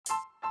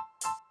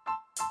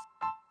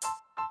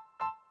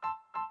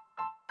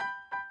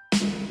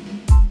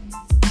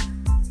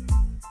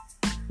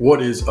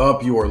What is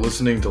up? You are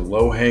listening to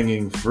Low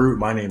Hanging Fruit.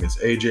 My name is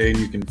AJ, and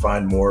you can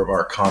find more of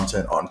our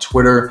content on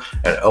Twitter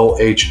at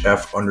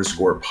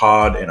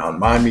LHF_pod and on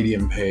my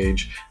Medium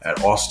page at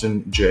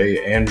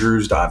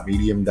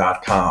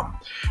austinjandrews.medium.com.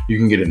 You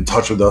can get in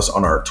touch with us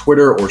on our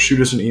Twitter or shoot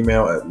us an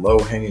email at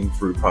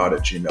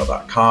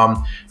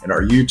lowhangingfruitpod@gmail.com. And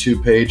our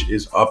YouTube page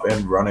is up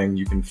and running.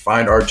 You can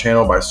find our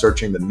channel by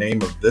searching the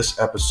name of this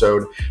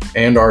episode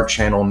and our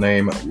channel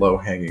name, Low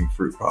Hanging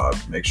Fruit Pod.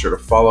 Make sure to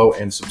follow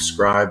and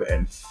subscribe,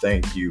 and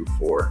thank you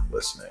for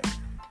listening.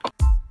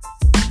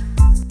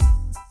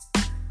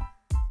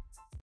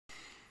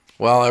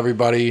 Well,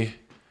 everybody,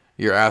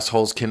 your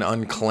assholes can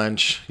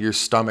unclench, your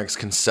stomachs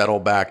can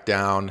settle back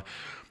down.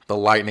 The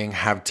Lightning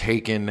have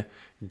taken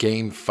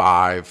Game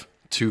 5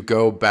 to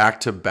go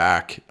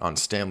back-to-back on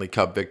Stanley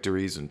Cup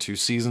victories in 2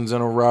 seasons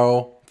in a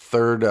row.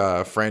 Third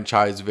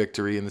franchise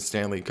victory in the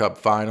Stanley Cup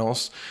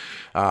Finals.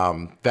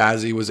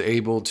 Vazzy was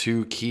able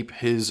to keep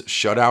his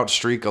shutout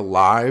streak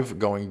alive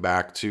going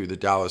back to the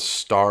Dallas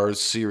Stars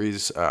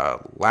series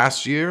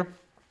last year.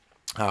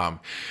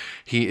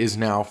 He is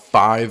now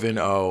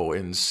 5-0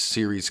 in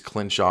series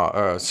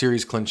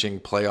clinching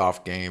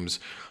playoff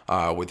games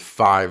with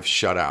 5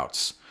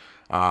 shutouts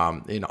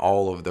in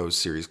all of those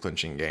series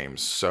clinching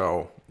games.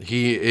 So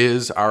he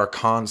is our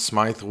Conn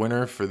Smythe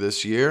winner for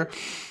this year.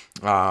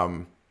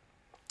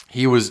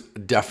 He was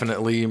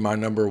definitely my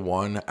number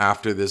one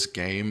after this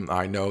game.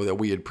 I know that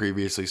we had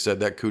previously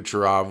said that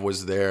Kucherov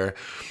was there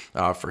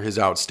for his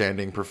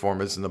outstanding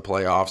performance in the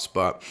playoffs,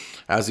 but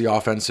as the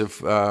offensive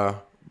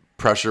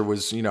pressure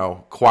was,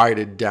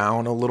 quieted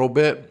down a little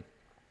bit,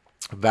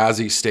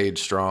 Vazzy stayed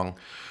strong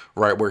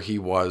right where he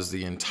was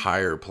the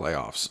entire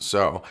playoffs.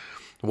 So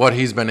what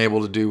he's been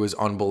able to do is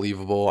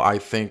unbelievable. I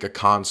think a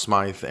Conn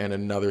Smythe and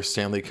another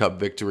Stanley Cup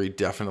victory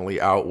definitely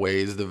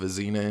outweighs the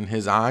Vezina in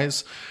his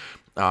eyes.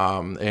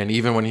 And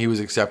even when he was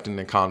accepting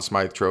the Conn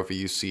Smythe trophy,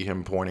 you see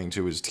him pointing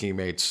to his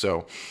teammates.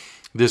 So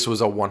this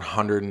was a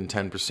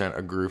 110%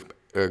 a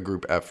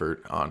group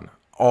effort on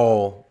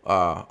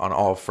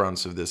all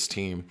fronts of this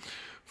team,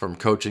 from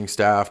coaching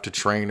staff to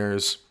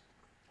trainers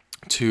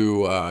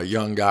to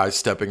young guys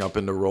stepping up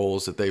into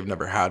roles that they've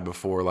never had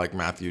before, like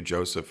Matthew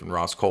Joseph and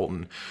Ross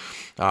Colton.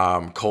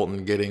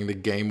 Colton getting the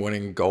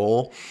game-winning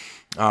goal.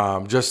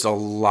 Just a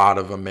lot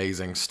of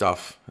amazing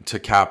stuff to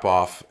cap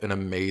off an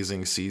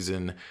amazing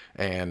season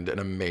and an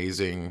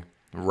amazing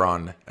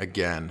run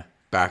again,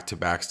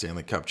 back-to-back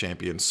Stanley Cup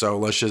champions. So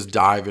let's just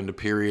dive into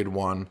period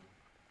one.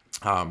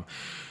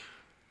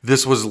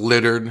 This was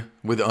littered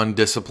with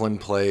undisciplined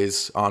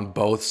plays on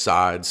both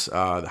sides,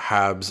 the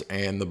Habs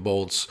and the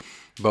Bolts,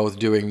 both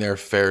doing their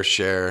fair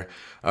share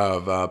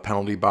of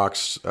penalty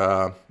box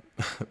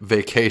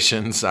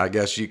vacations, I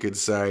guess you could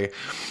say.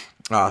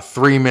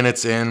 3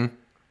 minutes in,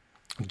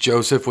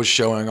 Joseph was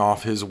showing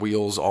off his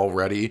wheels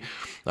already.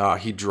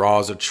 He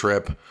draws a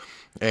trip,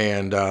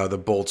 and the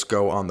Bolts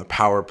go on the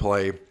power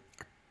play.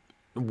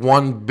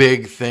 One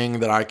big thing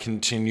that I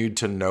continued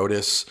to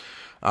notice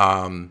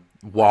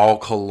while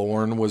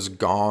Killorn was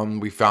gone,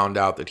 we found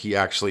out that he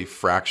actually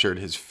fractured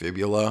his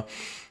fibula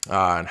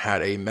and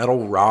had a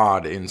metal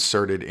rod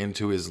inserted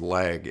into his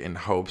leg in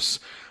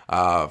hopes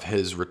of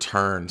his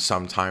return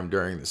sometime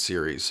during the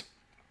series.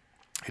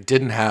 It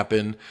didn't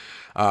happen,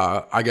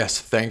 I guess,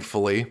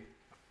 thankfully,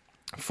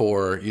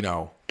 for,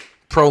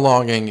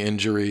 prolonging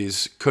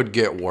injuries. Could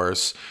get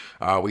worse.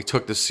 We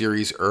took the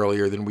series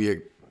earlier than we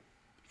had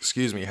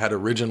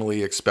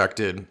originally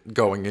expected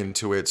going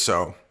into it,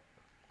 so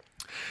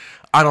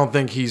I don't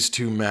think he's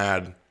too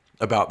mad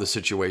about the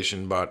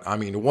situation. But I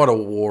mean, what a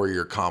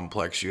warrior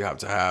complex you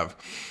have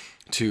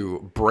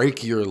to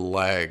break your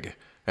leg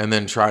and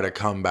then try to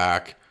come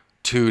back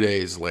 2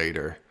 days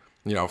later.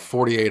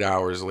 48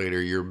 hours later,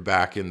 you're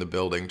back in the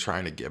building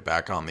trying to get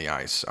back on the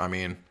ice. I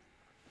mean,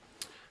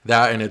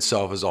 that in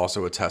itself is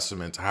also a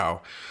testament to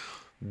how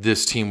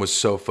this team was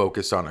so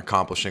focused on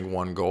accomplishing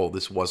one goal.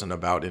 This wasn't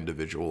about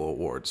individual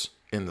awards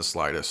in the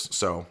slightest.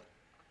 So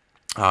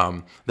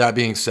that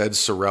being said,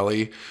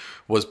 Cirelli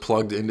was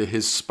plugged into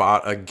his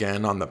spot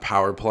again on the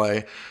power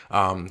play.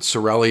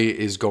 Cirelli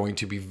is going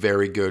to be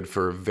very good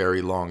for a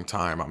very long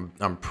time.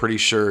 I'm pretty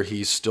sure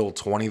he's still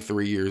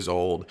 23 years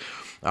old.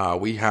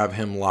 We have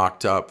him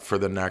locked up for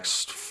the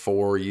next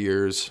 4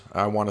 years,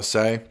 I want to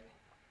say.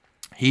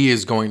 He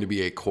is going to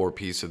be a core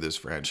piece of this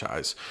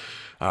franchise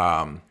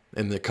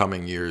in the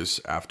coming years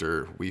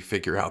after we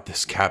figure out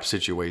this cap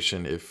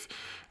situation, if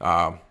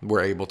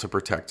we're able to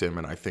protect him,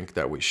 and I think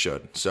that we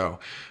should. So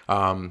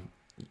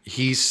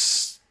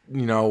he's,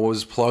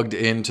 was plugged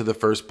into the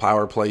first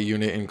power play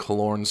unit in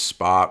Killorn's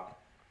spot.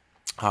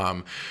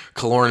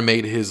 Killorn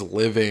made his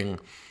living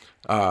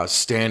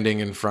standing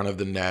in front of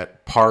the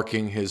net,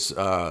 parking his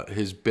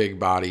big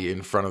body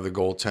in front of the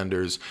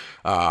goaltenders,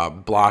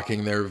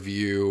 blocking their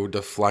view,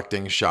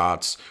 deflecting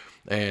shots,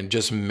 and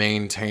just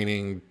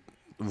maintaining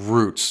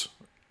roots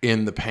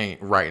in the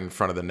paint right in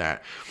front of the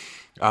net.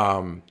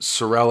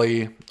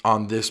 Cirelli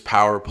on this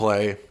power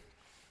play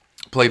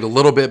played a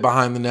little bit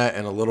behind the net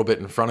and a little bit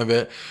in front of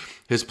it.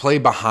 His play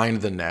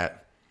behind the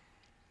net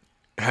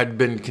had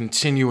been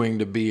continuing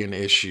to be an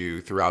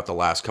issue throughout the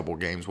last couple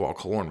games while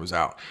Killorn was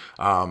out.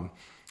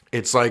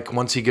 It's like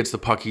once he gets the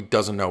puck, he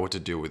doesn't know what to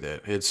do with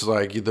it. It's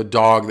like the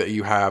dog that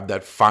you have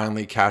that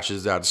finally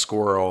catches that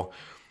squirrel,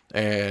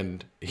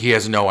 and he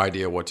has no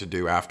idea what to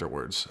do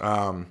afterwards.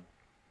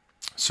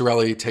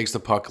 Cirelli takes the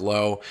puck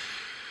low,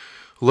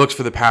 looks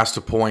for the pass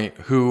to Point,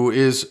 who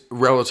is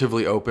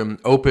relatively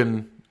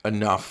open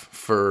enough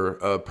for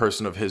a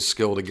person of his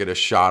skill to get a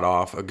shot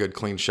off, a good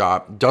clean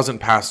shot. Doesn't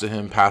pass to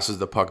him, passes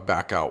the puck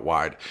back out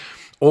wide.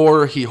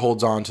 Or he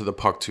holds on to the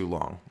puck too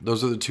long.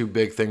 Those are the two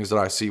big things that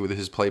I see with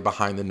his play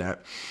behind the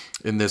net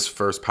in this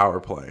first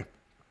power play.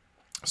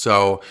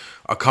 So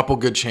a couple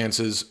good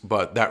chances,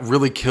 but that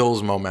really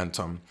kills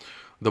momentum.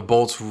 The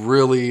Bolts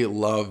really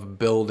love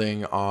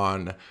building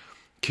on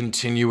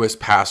continuous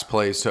pass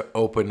plays to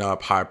open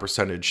up high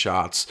percentage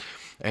shots.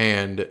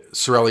 And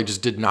Cirelli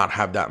just did not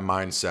have that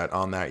mindset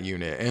on that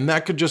unit. And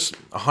that could just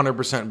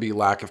 100% be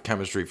lack of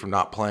chemistry from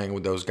not playing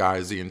with those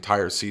guys the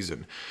entire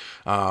season.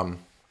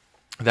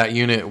 That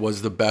unit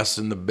was the best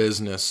in the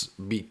business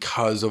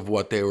because of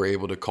what they were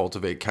able to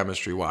cultivate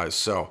chemistry-wise.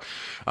 So,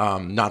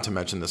 not to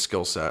mention the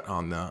skill set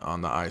on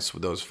the ice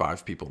with those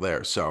 5 people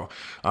there. So,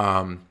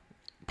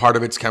 part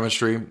of it's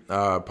chemistry,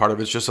 part of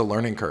it's just a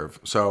learning curve.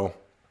 So,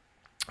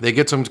 they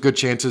get some good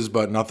chances,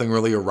 but nothing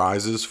really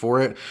arises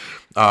for it.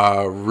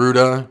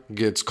 Ruda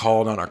gets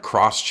called on a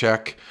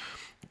cross-check.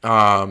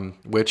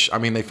 Which, I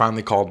mean, they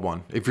finally called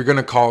one. If you're going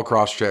to call a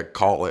cross-check,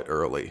 call it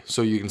early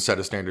so you can set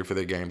a standard for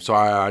the game. So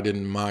I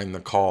didn't mind the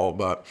call,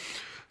 but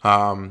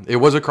it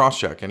was a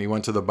cross-check, and he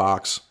went to the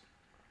box.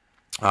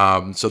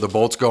 So the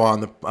Bolts go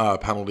on the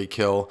penalty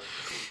kill.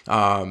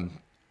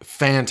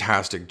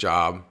 Fantastic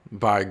job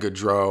by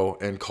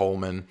Gaudreau and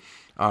Coleman.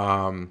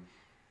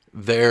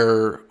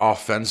 Their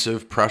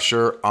offensive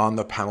pressure on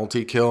the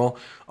penalty kill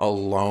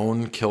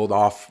alone killed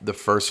off the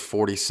first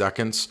 40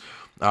 seconds.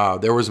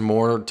 There was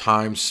more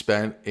time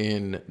spent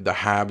in the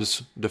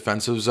Habs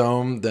defensive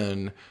zone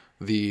than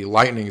the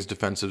Lightning's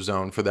defensive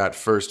zone for that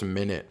first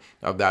minute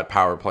of that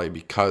power play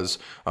because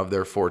of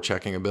their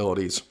forechecking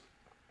abilities.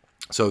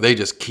 So they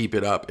just keep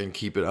it up and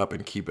keep it up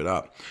and keep it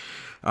up.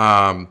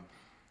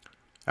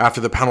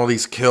 After the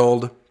penalty's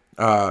killed,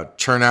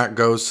 Chernak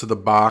goes to the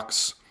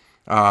box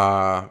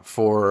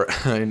for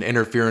an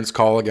interference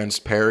call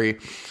against Perry.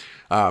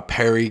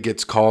 Perry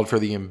gets called for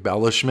the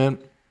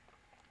embellishment.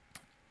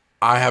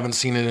 I haven't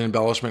seen an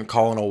embellishment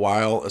call in a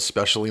while,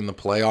 especially in the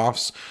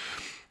playoffs.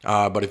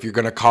 But if you're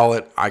going to call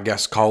it, I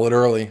guess call it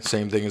early.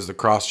 Same thing as the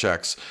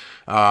cross-checks.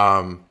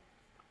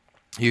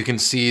 You can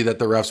see that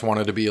the refs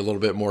wanted to be a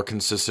little bit more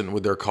consistent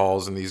with their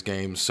calls in these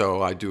games,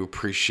 so I do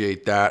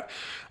appreciate that.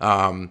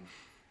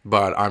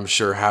 But I'm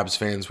sure Habs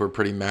fans were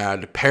pretty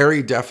mad.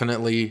 Perry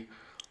definitely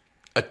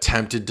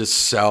attempted to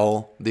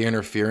sell the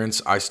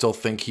interference. I still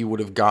think he would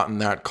have gotten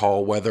that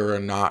call whether or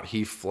not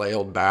he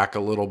flailed back a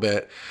little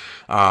bit.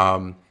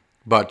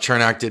 But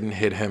Chernak didn't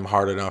hit him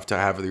hard enough to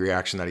have the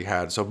reaction that he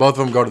had. So both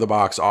of them go to the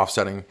box,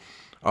 offsetting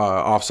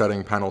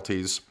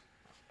penalties.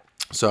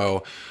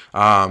 So,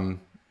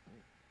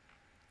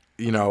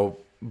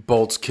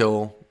 Bolts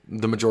kill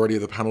the majority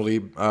of the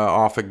penalty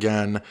off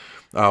again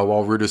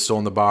while Ruda's still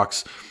in the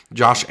box.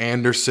 Josh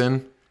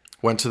Anderson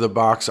went to the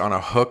box on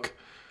a hook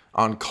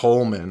on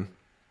Coleman,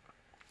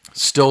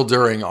 still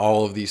during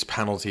all of these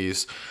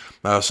penalties.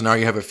 So now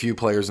you have a few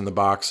players in the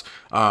box.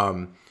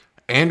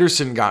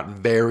 Anderson got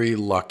very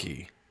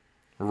lucky.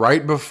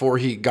 Right before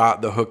he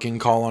got the hooking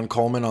call on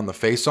Coleman on the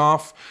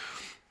faceoff,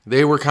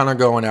 they were kind of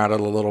going at it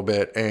a little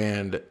bit,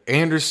 and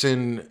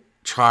Anderson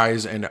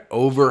tries an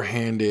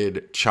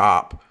overhanded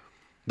chop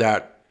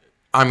that,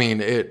 I mean,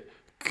 it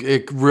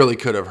really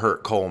could have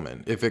hurt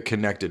Coleman if it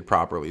connected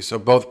properly. So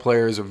both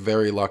players are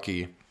very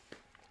lucky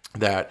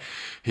that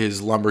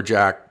his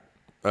lumberjack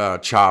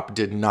chop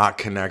did not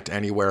connect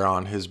anywhere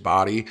on his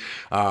body,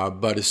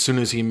 but as soon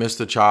as he missed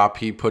the chop,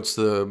 he puts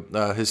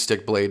his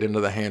stick blade into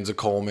the hands of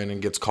Coleman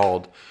and gets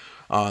called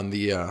on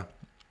the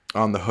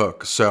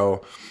hook.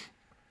 So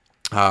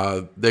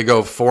they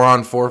go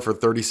 4-on-4 for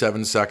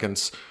 37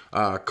 seconds.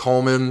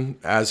 Coleman,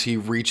 as he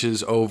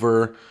reaches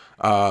over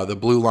the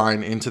blue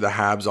line into the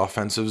Habs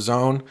offensive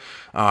zone,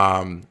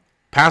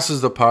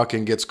 passes the puck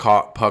and gets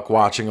caught puck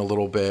watching a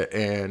little bit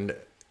and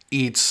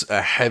eats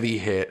a heavy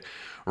hit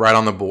right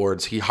on the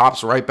boards. He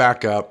hops right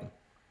back up,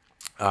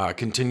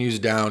 continues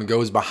down,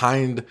 goes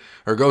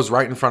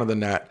right in front of the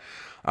net.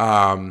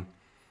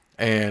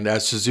 And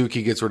as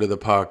Suzuki gets rid of the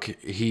puck,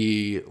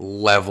 he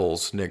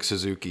levels Nick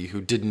Suzuki,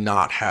 who did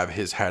not have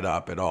his head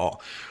up at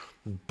all.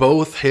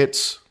 Both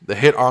hits, the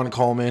hit on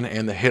Coleman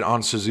and the hit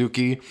on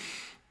Suzuki,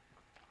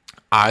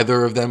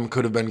 either of them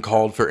could have been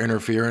called for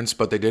interference,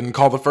 but they didn't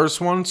call the first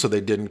one, so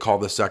they didn't call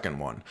the second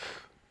one.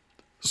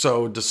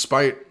 So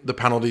despite the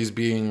penalties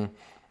being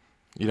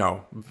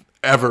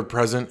ever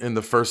present in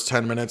the first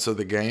 10 minutes of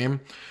the game,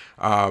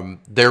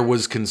 there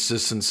was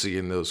consistency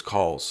in those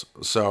calls.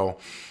 So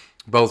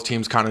both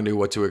teams kind of knew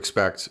what to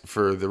expect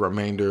for the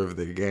remainder of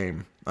the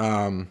game.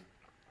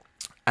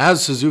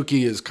 As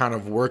Suzuki is kind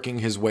of working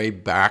his way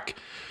back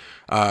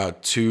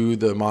to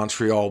the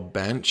Montreal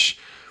bench.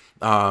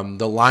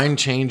 The line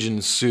change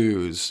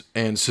ensues,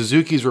 and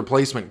Suzuki's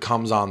replacement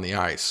comes on the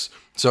ice.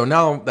 So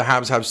now the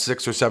Habs have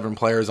 6 or 7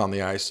 players on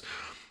the ice.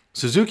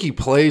 Suzuki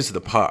plays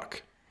the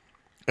puck.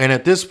 And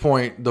at this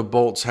point, the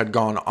Bolts had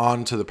gone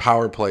on to the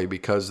power play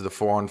because the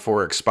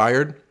 4-on-4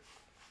 expired.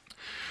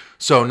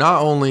 So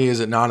not only is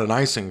it not an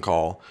icing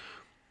call,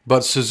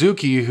 but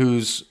Suzuki,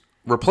 whose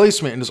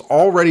replacement is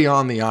already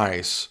on the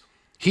ice,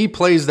 he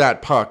plays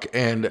that puck,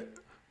 and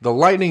the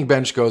Lightning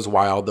bench goes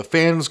wild. The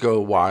fans go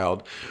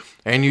wild.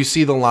 And you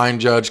see the line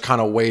judge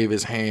kind of wave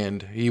his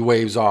hand. He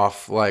waves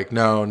off like,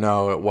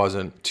 no, it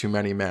wasn't too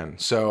many men.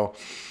 So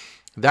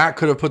that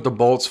could have put the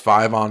Bolts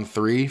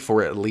 5-on-3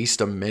 for at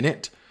least a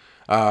minute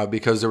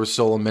because there was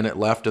still a minute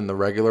left in the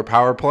regular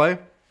power play.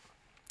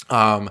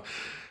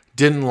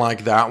 Didn't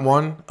like that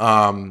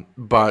one,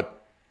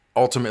 but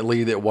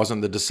ultimately it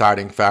wasn't the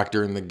deciding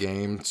factor in the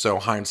game. So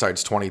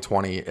hindsight's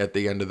 20/20. At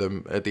the end of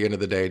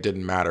the day, it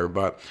didn't matter.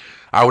 But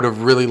I would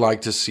have really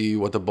liked to see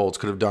what the Bolts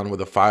could have done with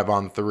a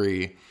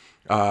 5-on-3.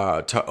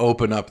 To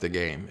open up the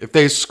game. If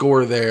they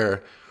score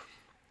there,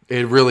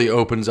 it really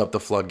opens up the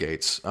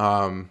floodgates.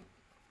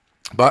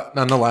 But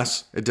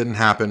nonetheless, it didn't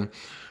happen.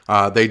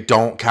 They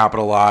don't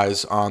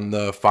capitalize on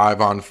the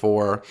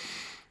 5-on-4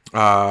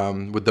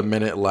 with the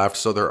minute left,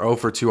 so they're 0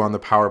 for 2 on the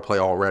power play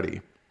already.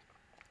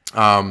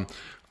 On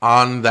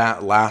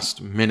that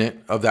last minute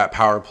of that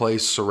power play,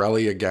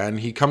 Cirelli again,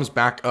 he comes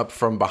back up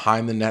from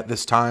behind the net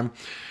this time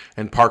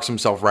and parks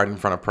himself right in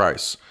front of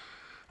Price.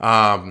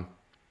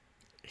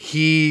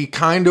 He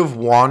kind of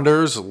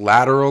wanders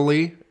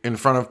laterally in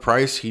front of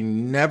Price. He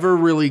never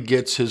really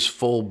gets his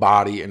full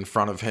body in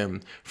front of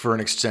him for an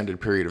extended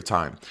period of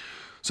time.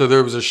 So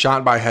there was a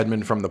shot by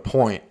Hedman from the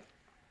point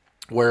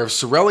where if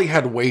Cirelli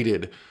had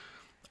waited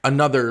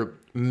another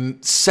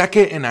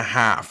second and a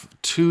half,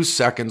 2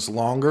 seconds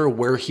longer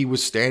where he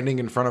was standing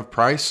in front of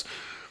Price,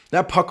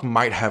 that puck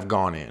might have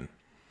gone in.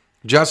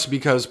 Just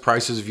because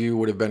Price's view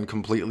would have been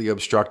completely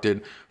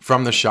obstructed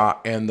from the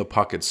shot and the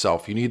puck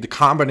itself. You need the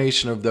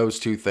combination of those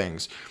two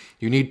things.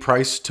 You need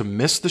Price to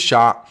miss the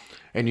shot,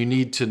 and you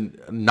need to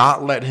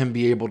not let him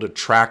be able to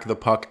track the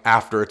puck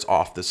after it's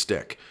off the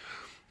stick.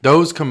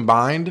 Those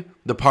combined,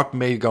 the puck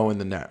may go in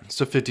the net.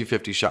 It's a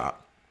 50-50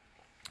 shot.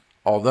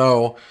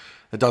 Although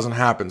it doesn't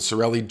happen.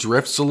 Cirelli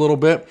drifts a little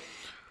bit.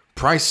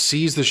 Price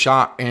sees the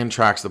shot and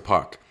tracks the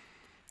puck.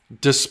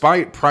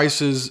 Despite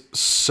Price's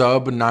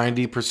sub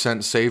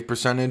 90% save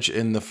percentage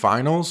in the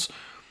finals,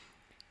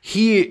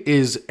 he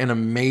is an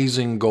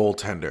amazing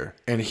goaltender.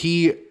 And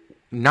he,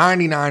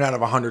 99 out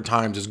of 100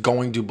 times, is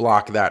going to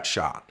block that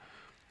shot.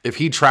 If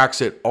he tracks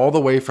it all the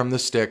way from the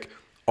stick,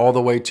 all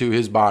the way to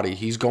his body,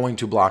 he's going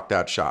to block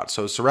that shot.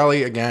 So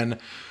Cirelli, again,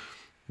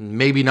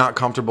 maybe not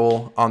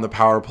comfortable on the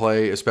power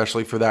play,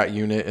 especially for that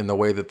unit in the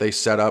way that they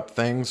set up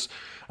things.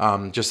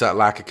 Just that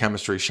lack of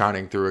chemistry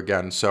shining through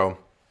again. So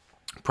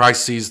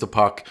Price sees the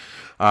puck,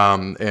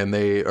 and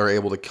they are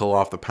able to kill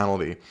off the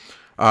penalty.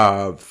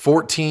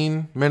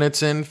 14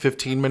 minutes in,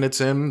 15 minutes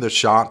in, the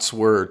shots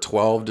were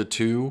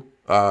 12-2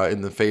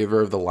 in the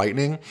favor of the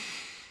Lightning.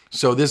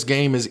 So this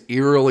game is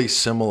eerily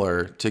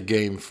similar to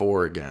Game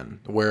 4 again,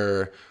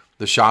 where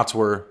the shots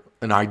were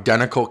an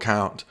identical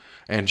count,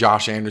 and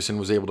Josh Anderson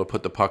was able to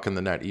put the puck in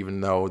the net,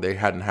 even though they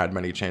hadn't had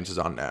many chances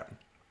on net.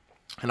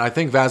 And I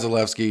think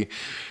Vasilevsky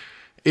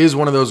is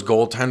one of those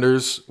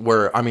goaltenders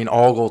where, I mean,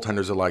 all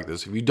goaltenders are like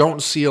this. If you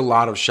don't see a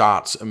lot of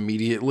shots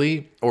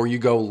immediately, or you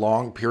go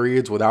long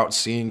periods without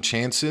seeing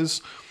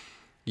chances,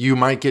 you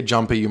might get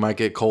jumpy, you might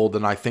get cold,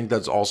 and I think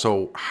that's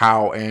also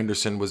how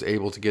Anderson was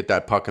able to get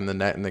that puck in the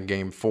net in the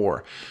Game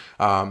 4.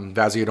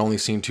 Vazzy had only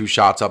seen 2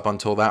 shots up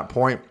until that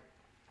point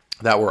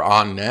that were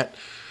on net.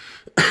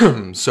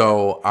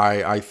 So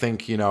I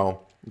think,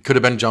 could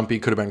have been jumpy,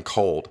 could have been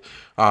cold.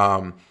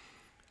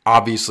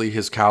 Obviously,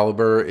 his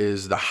caliber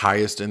is the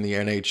highest in the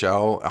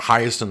NHL,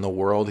 highest in the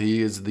world.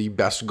 He is the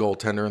best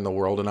goaltender in the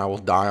world, and I will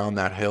die on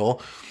that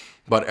hill.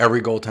 But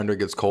every goaltender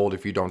gets cold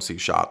if you don't see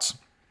shots.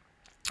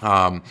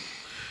 The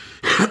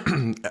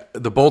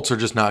Bolts are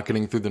just not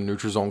getting through the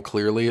neutral zone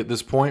clearly at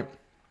this point.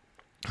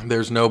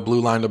 There's no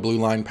blue line to blue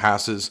line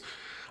passes.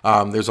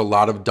 There's a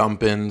lot of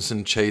dump-ins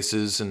and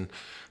chases, and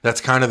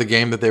that's kind of the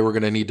game that they were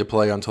going to need to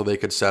play until they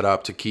could set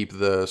up to keep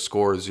the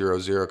score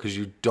 0-0, because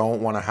you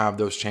don't want to have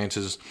those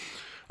chances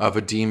of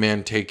a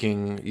D-man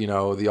taking,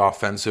 the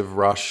offensive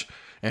rush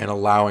and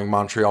allowing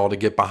Montreal to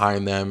get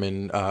behind them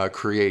and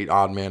create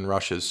odd man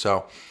rushes.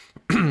 So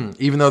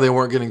even though they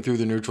weren't getting through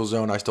the neutral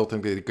zone, I still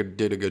think they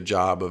did a good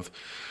job of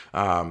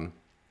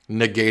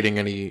negating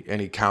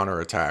any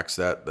counterattacks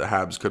that the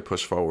Habs could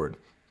push forward.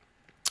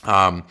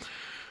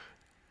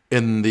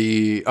 In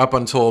the up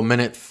until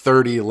minute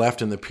 30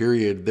 left in the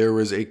period, there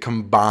was a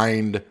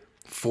combined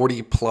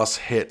 40-plus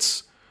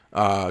hits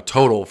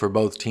total for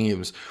both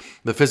teams.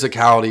 The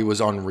physicality was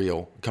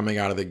unreal coming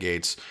out of the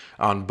gates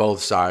on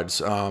both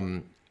sides.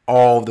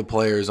 all of the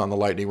players on the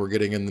Lightning were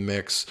getting in the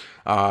mix.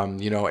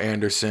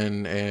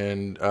 Anderson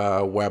and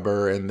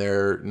Weber and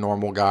their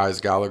normal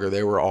guys, Gallagher,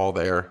 they were all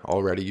there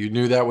already. You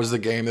knew that was the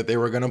game that they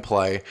were going to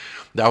play.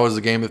 That was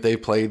the game that they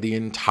played the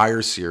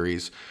entire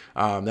series.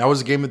 That was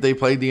the game that they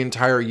played the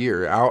entire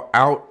year.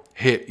 Out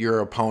hit your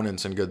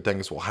opponents and good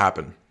things will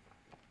happen.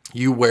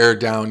 You wear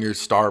down your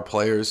star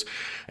players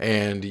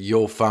and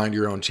you'll find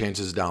your own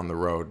chances down the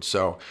road.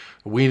 So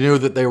we knew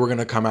that they were going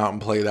to come out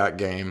and play that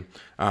game.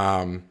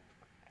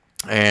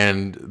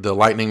 And the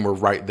Lightning were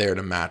right there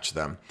to match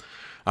them.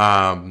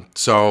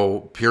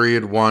 So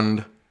period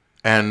 1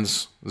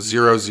 ends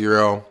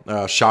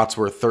 0-0. Shots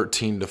were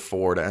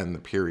 13-4 to end the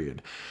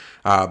period.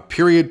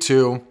 Period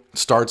 2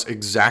 starts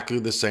exactly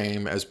the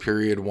same as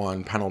period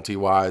 1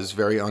 penalty-wise.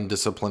 Very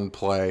undisciplined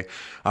play.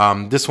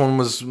 This one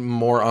was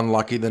more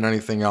unlucky than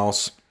anything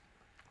else.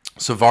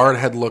 Savard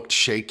had looked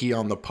shaky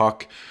on the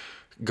puck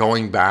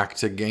going back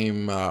to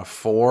game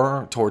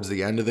 4 towards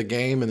the end of the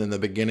game, and then the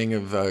beginning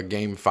of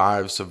game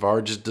 5,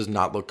 Savard just does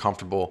not look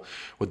comfortable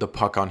with the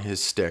puck on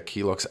his stick.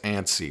 He looks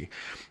antsy.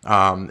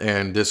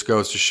 And this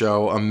goes to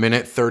show a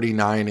minute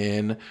 39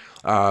 in,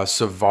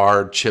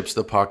 Savard chips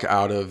the puck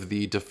out of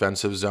the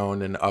defensive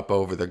zone and up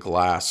over the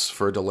glass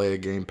for a delay of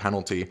game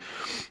penalty.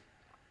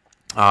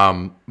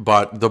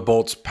 But the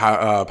Bolts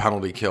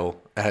penalty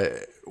kill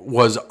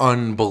was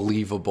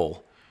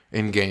unbelievable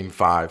in game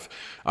 5.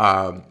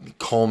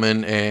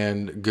 Coleman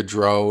and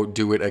Gaudreau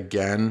do it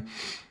again.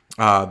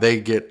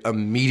 They get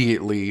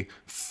immediately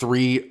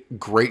 3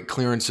 great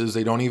clearances.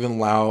 They don't even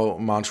allow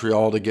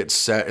Montreal to get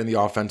set in the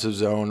offensive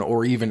zone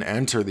or even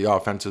enter the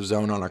offensive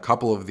zone on a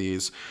couple of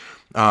these.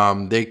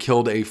 They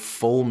killed a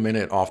full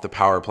minute off the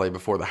power play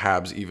before the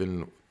Habs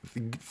even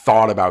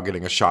thought about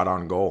getting a shot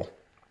on goal.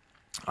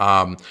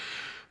 On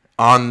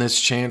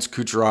this chance,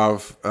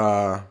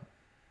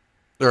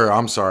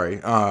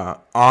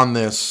 on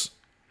this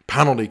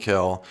penalty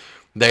kill,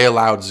 they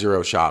allowed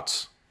 0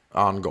 shots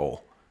on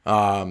goal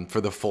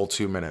for the full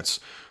 2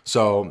 minutes.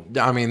 So,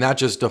 I mean, that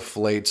just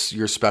deflates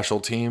your special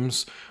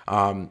teams.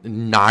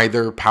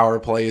 Neither power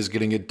play is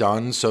getting it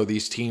done, so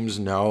these teams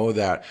know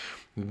that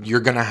you're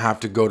going to have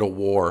to go to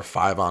war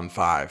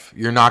 5-on-5.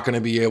 You're not going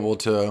to be able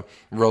to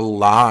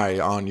rely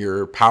on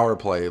your power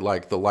play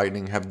like the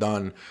Lightning have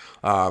done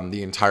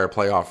the entire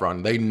playoff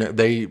run.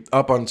 They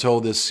up until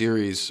this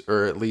series,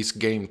 or at least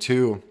game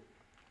 2,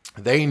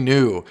 they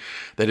knew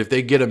that if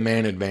they get a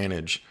man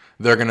advantage,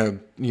 they're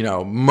going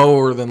to,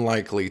 more than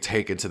likely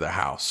take it to the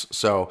house.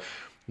 So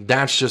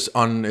that's just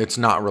it's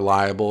not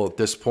reliable at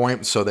this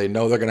point. So they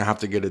know they're going to have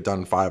to get it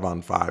done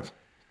 5-on-5.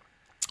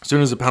 As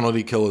soon as the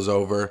penalty kill is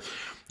over,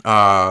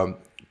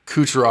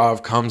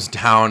 Kucherov comes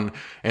down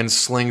and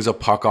slings a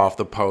puck off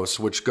the post,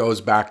 which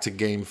goes back to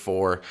game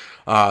 4.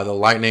 The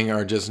Lightning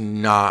are just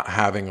not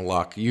having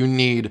luck. You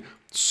need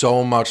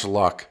so much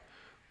luck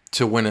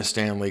to win a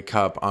Stanley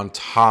Cup on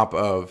top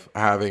of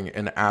having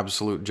an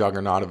absolute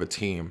juggernaut of a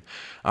team.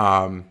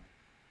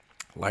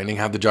 Lightning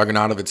have the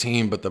juggernaut of a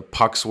team, but the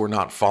pucks were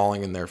not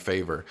falling in their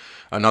favor.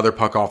 Another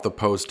puck off the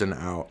post and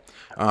out.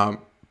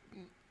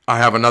 I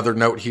have another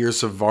note here.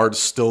 Savard's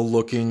still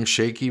looking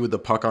shaky with the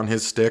puck on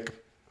his stick,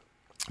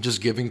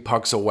 just giving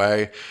pucks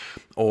away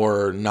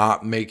or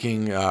not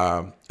making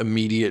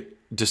immediate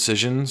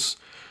decisions.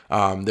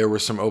 There were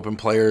some open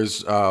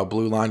players,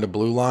 blue line to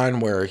blue line,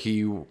 where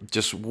he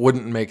just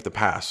wouldn't make the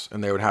pass,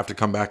 and they would have to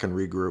come back and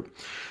regroup.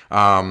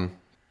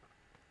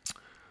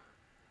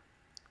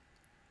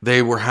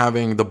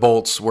 The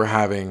Bolts were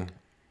having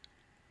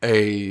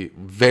a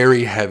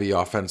very heavy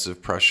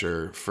offensive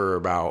pressure for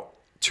about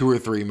 2 or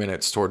 3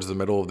 minutes towards the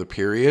middle of the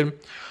period,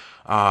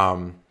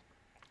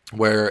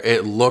 where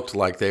it looked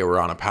like they were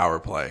on a power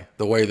play,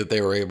 the way that they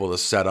were able to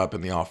set up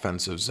in the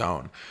offensive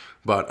zone.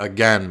 But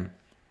again,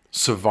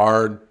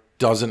 Savard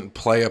doesn't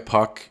play a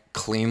puck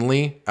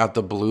cleanly at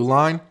the blue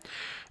line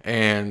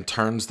and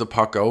turns the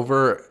puck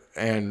over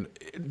and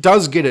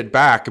does get it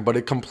back, but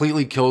it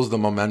completely kills the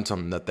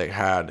momentum that they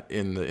had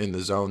in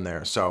the zone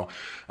there. So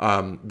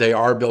they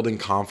are building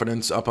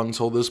confidence up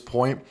until this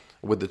point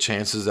with the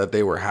chances that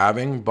they were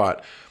having.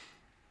 But,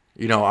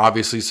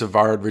 obviously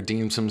Savard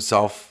redeems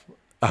himself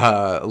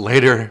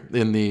later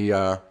in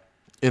the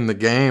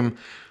game,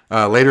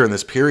 later in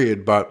this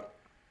period. But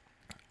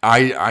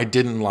I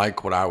didn't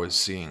like what I was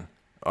seeing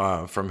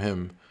from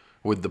him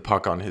with the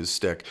puck on his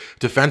stick.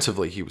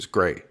 Defensively, he was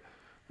great.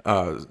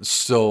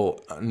 Still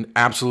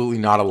absolutely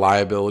not a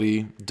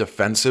liability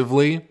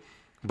defensively,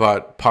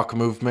 but puck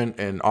movement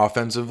and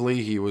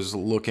offensively, he was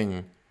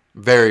looking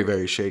very,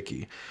 very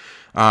shaky.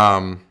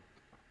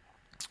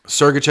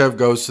 Sergachev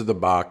goes to the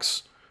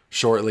box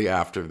shortly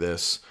after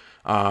this.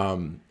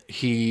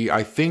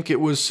 I think it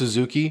was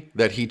Suzuki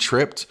that he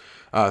tripped.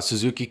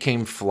 Suzuki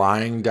came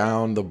flying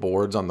down the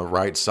boards on the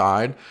right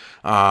side.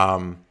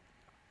 And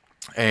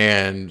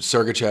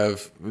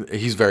Sergachev,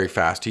 he's very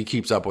fast. He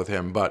keeps up with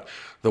him. But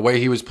the way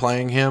he was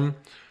playing him,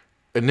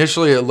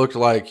 initially it looked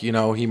like, he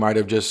might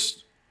have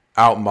just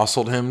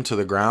out-muscled him to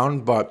the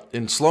ground. But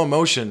in slow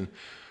motion,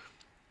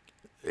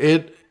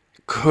 it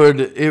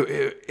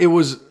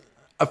was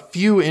a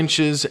few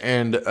inches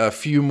and a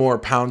few more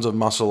pounds of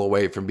muscle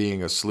away from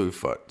being a slew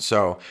foot.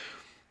 So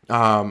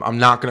I'm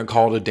not going to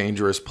call it a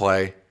dangerous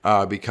play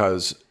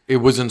because it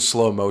was in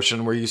slow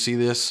motion where you see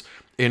this.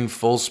 In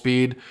full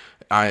speed,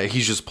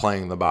 he's just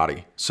playing the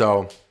body.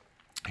 So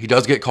he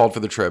does get called for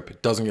the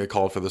trip. Doesn't get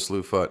called for the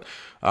slew foot,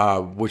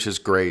 which is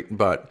great.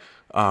 But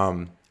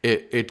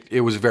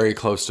it was very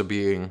close to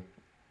being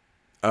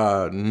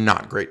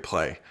not great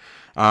play.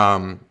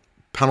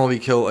 Penalty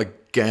kill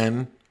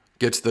again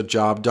gets the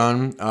job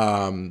done.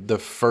 The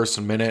first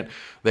minute,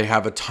 they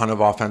have a ton of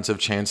offensive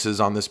chances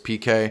on this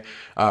PK.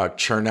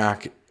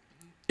 Chernak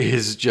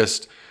is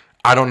just,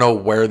 I don't know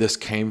where this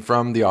came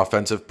from, the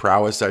offensive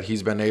prowess that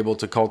he's been able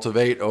to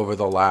cultivate over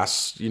the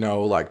last,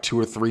 like 2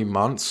 or 3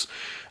 months.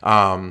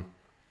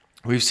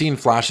 We've seen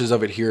flashes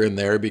of it here and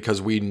there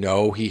because we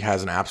know he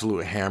has an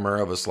absolute hammer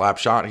of a slap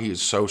shot. He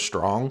is so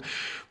strong,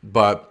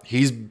 but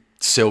he's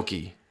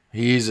silky.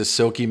 He's a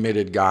silky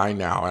mitted guy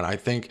now. And I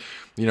think,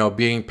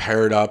 being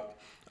paired up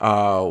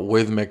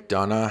with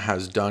McDonough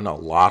has done a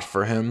lot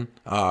for him.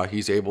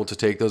 He's able to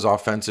take those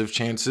offensive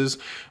chances,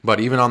 but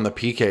even on the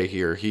PK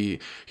here,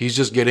 he's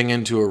just getting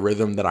into a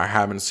rhythm that I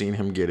haven't seen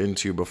him get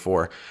into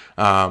before.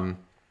 And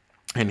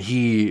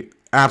he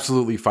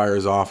absolutely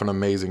fires off an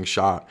amazing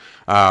shot.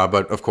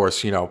 But of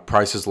course,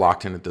 Price is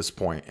locked in at this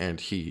point, and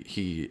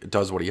he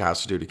does what he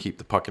has to do to keep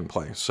the puck in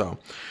play. So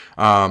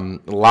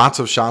lots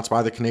of shots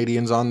by the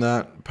Canadians on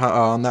that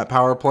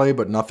power play,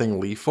 but nothing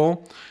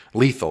lethal.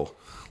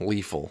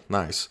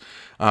 Nice.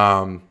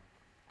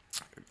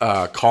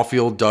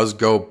 Caulfield does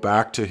go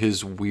back to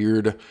his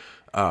weird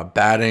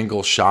bad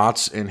angle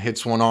shots and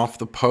hits one off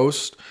the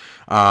post.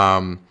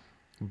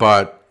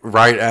 But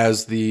right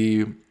as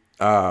the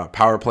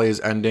power play is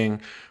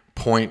ending,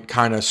 Point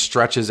kind of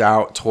stretches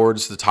out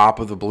towards the top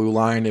of the blue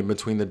line in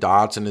between the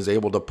dots and is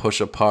able to push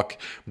a puck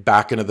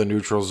back into the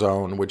neutral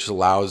zone, which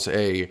allows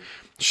a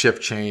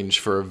shift change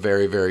for a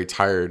very, very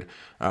tired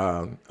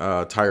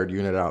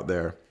unit out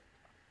there.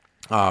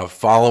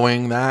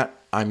 Following that,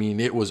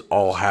 it was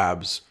all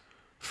Habs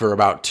for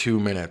about 2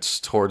 minutes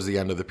towards the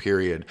end of the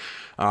period.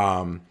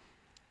 The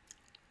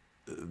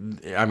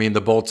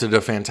Bolts did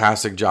a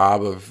fantastic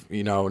job of,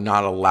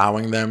 not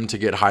allowing them to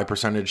get high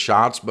percentage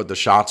shots, but the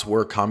shots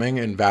were coming,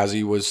 and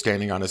Vazzy was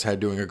standing on his head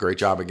doing a great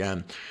job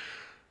again.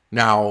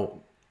 Now,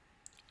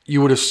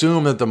 you would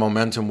assume that the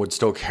momentum would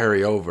still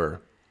carry over,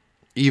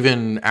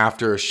 even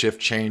after a shift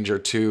change or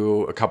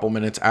two, a couple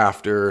minutes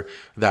after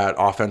that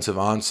offensive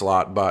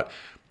onslaught, but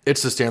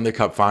it's the Stanley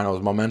Cup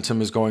Finals.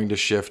 Momentum is going to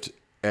shift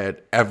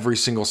at every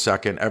single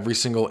second, every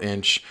single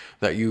inch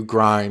that you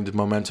grind,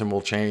 momentum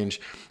will change.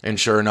 And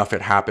sure enough,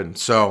 it happened.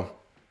 So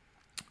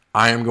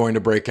I am going to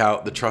break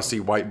out the trusty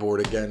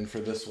whiteboard again for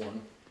this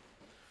one.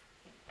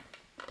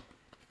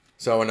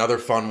 So another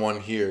fun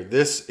one here.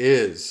 This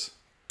is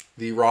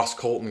the Ross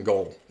Colton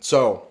goal.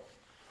 So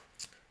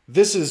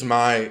this is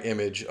my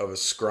image of a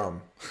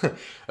scrum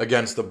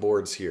against the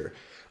boards here.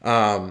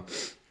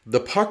 The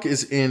puck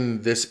is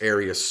in this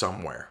area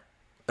somewhere.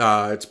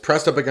 It's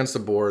pressed up against the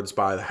boards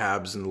by the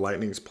Habs and the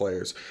Lightning's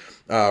players.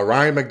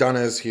 Ryan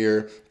McDonough is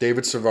here.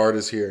 David Savard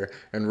is here.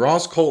 And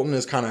Ross Colton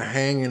is kind of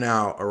hanging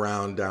out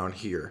around down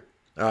here,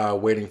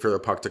 waiting for the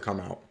puck to come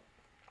out.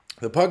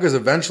 The puck is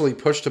eventually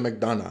pushed to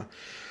McDonough,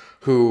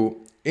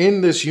 who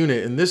in this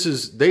unit, and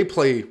they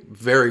play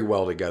very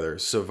well together,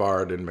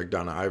 Savard and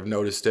McDonough. I've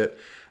noticed it.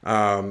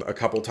 A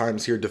couple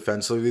times here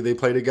defensively they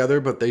play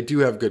together, but they do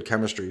have good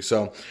chemistry.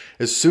 So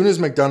as soon as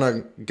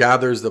McDonough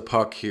gathers the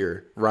puck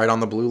here right on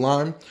the blue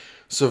line,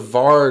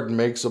 Savard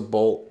makes a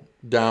bolt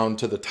down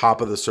to the top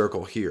of the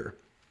circle here.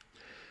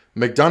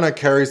 McDonough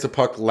carries the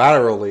puck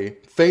laterally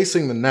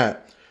facing the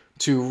net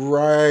to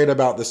right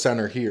about the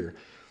center here.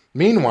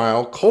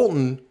 Meanwhile,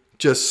 Colton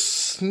just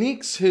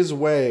sneaks his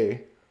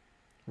way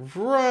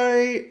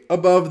right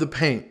above the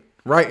paint,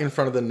 right in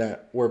front of the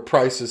net where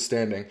Price is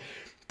standing.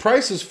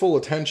 Price's full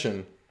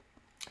attention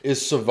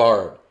is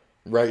Savard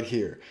right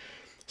here.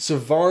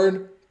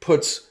 Savard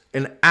puts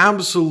an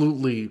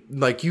absolutely,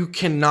 you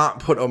cannot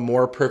put a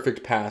more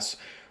perfect pass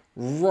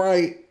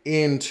right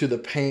into the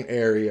paint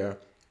area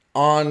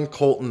on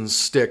Colton's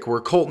stick,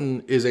 where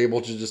Colton is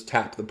able to just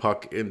tap the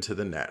puck into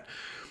the net.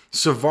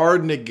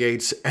 Savard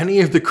negates any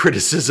of the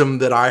criticism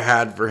that I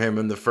had for him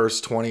in the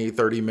first 20,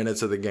 30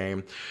 minutes of the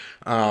game.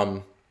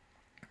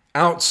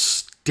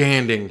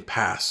 Outstanding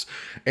pass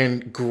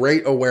and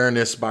great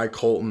awareness by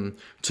Colton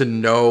to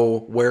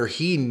know where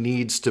he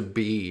needs to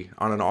be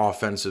on an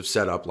offensive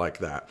setup like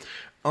that.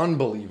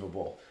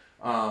 Unbelievable.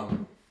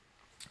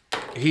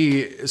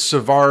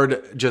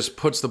 Savard just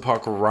puts the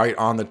puck right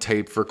on the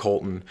tape for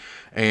Colton,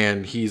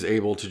 and he's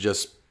able to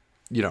just,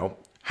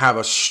 have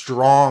a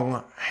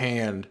strong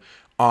hand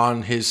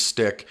on his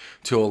stick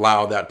to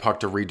allow that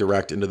puck to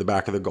redirect into the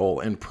back of the goal.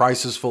 And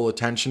Price's full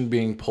attention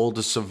being pulled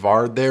to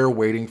Savard there,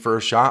 waiting for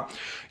a shot.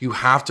 You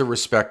have to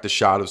respect the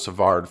shot of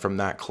Savard from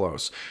that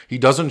close. He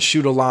doesn't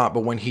shoot a lot,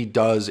 but when he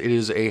does, it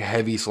is a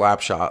heavy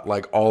slap shot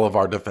like all of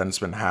our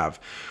defensemen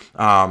have.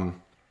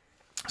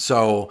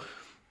 So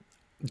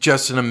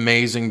just an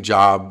amazing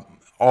job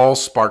all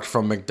sparked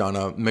from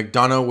McDonough.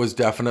 McDonough was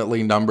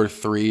definitely number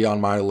 3 on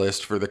my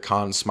list for the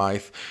Conn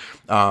Smythe.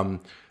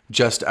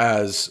 Just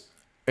as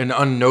an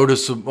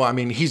unnoticeable, I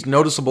mean, he's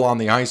noticeable on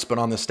the ice, but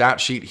on the stat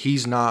sheet,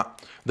 he's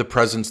not the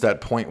presence that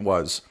Point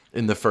was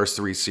in the first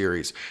 3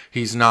 series.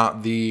 He's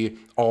not the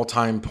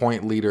all-time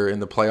point leader in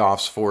the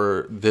playoffs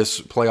for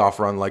this playoff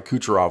run like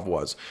Kucherov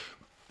was.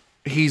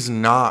 He's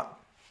not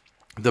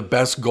the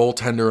best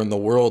goaltender in the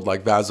world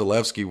like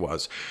Vasilevsky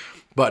was.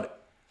 But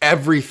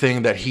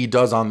everything that he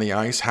does on the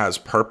ice has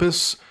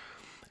purpose,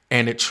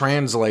 and it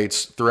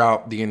translates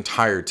throughout the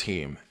entire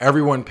team.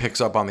 Everyone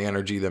picks up on the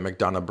energy that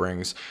McDonough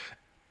brings,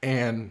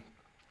 and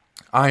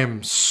I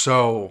am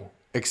so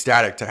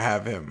ecstatic to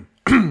have him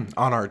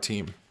on our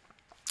team.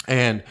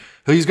 And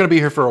he's going to be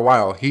here for a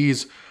while.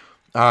 He's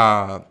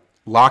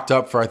locked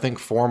up for, I think,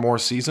 4 more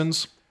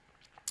seasons,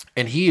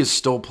 and he is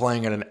still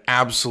playing at an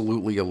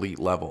absolutely elite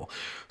level.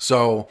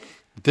 So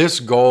this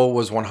goal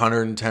was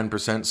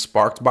 110%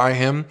 sparked by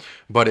him,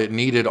 but it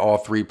needed all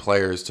 3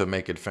 players to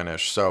make it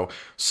finish. So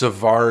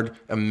Savard,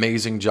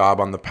 amazing job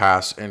on the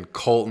pass, and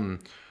Colton,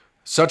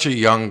 such a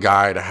young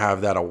guy to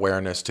have that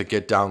awareness to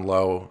get down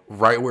low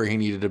right where he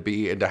needed to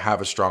be and to have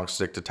a strong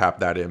stick to tap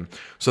that in.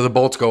 So the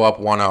Bolts go up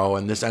 1-0,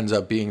 and this ends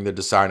up being the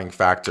deciding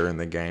factor in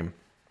the game.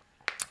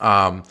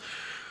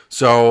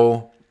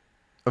 So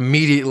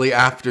immediately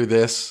after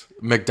this,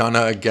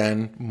 McDonough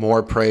again,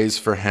 more praise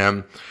for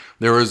him.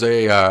 There was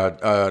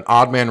an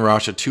odd man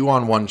rush, a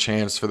 2-on-1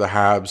 chance for the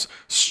Habs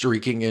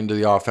streaking into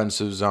the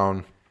offensive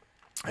zone.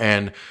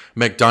 And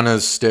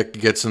McDonough's stick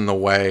gets in the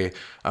way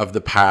of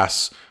the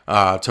pass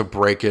to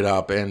break it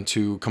up and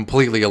to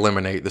completely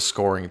eliminate the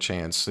scoring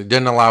chance. He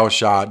didn't allow a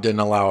shot, didn't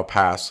allow a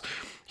pass.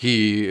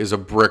 He is a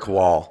brick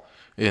wall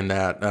in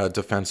that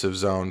defensive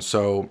zone.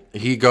 So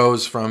he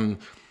goes from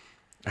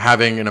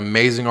having an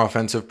amazing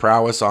offensive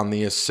prowess on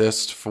the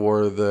assist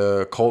for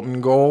the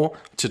Colton goal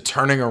to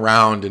turning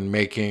around and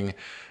making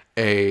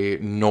a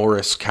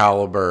Norris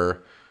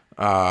caliber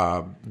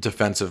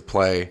defensive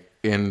play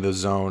in the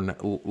zone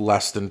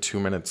less than 2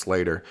 minutes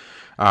later.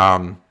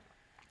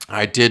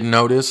 I did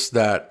notice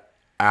that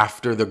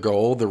after the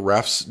goal, the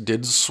refs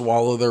did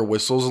swallow their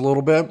whistles a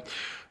little bit.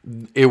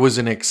 It was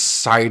an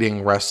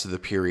exciting rest of the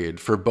period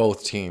for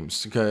both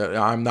teams.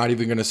 I'm not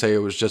even going to say it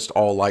was just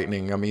all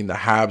Lightning. I mean, the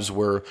Habs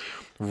were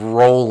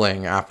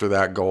rolling after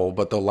that goal,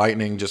 but the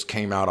Lightning just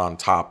came out on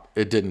top.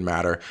 It didn't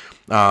matter.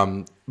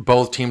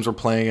 Both teams were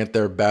playing at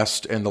their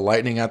best, and the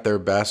Lightning at their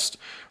best.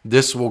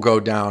 This will go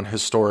down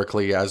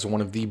historically as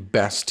one of the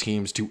best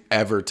teams to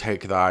ever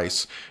take the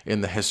ice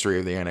in the history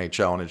of the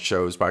NHL, and it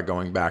shows by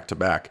going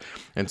back-to-back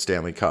in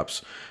Stanley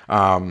Cups.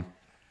 Palat,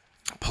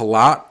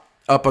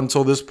 up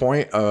until this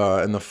point,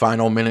 in the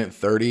final minute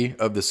 30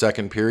 of the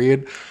second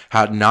period,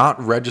 had not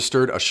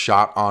registered a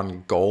shot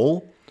on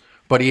goal,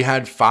 but he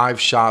had 5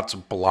 shots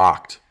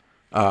blocked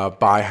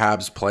by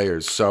Habs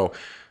players. So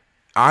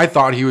I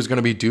thought he was going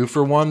to be due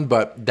for one,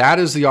 but that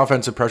is the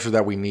offensive pressure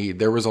that we need.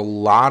 There was a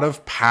lot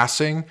of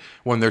passing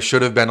when there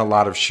should have been a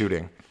lot of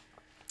shooting.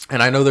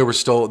 And I know they were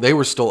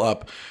still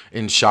up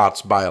in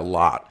shots by a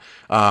lot.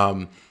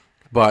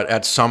 But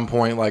at some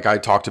point, like I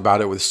talked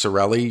about it with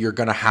Cirelli, you're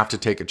going to have to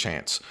take a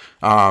chance.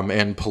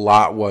 And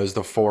Palat was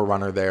the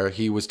forerunner there.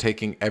 He was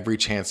taking every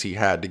chance he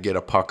had to get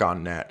a puck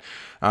on net.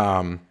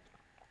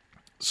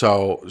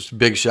 So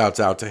big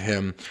shouts out to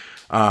him.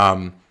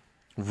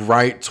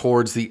 Right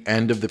towards the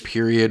end of the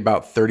period,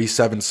 about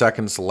 37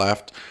 seconds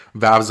left,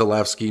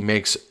 Vasilevsky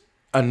makes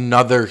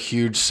another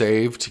huge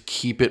save to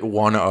keep it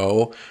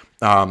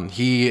 1-0.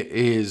 He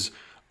is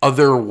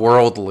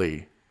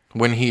otherworldly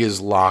when he is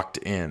locked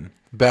in.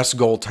 Best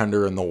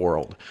goaltender in the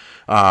world.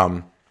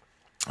 On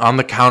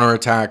the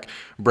counterattack,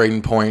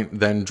 Braden Point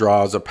then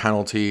draws a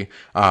penalty.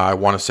 I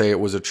want to say it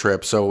was a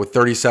trip. So with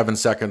 37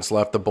 seconds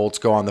left, the Bolts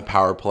go on the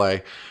power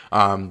play.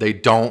 They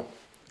don't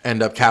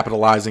end up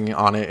capitalizing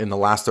on it in the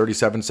last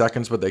 37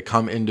 seconds, but they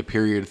come into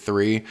period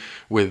 3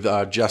 with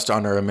just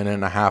under a minute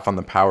and a half on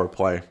the power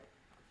play.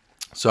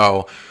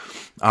 So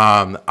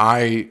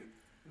I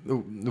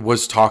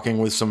was talking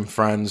with some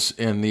friends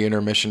in the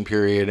intermission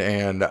period,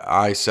 and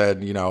I said,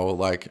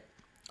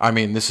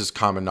 this is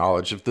common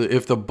knowledge.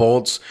 If the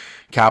Bolts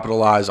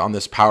capitalize on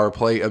this power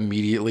play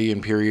immediately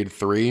in period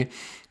 3,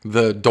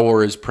 the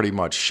door is pretty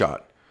much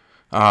shut.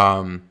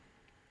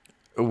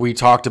 We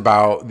talked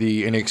about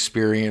the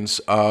inexperience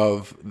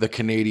of the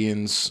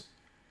Canadiens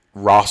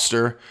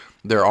roster.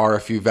 There are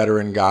a few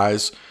veteran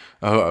guys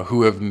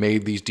who have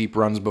made these deep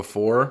runs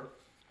before,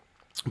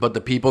 but the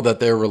people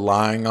that they're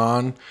relying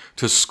on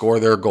to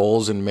score their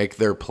goals and make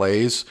their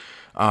plays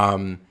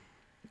are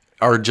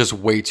just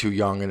way too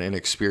young and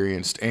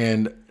inexperienced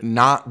and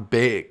not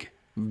big.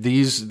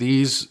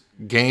 These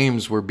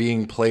games were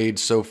being played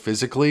so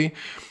physically.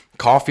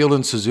 Caulfield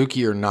and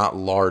Suzuki are not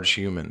large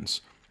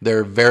humans.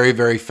 They're very,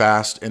 very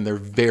fast, and they're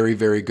very,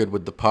 very good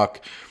with the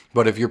puck.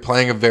 But if you're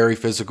playing a very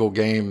physical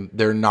game,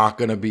 they're not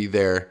going to be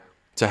there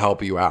to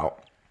help you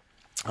out.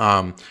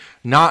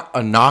 Not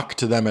a knock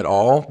to them at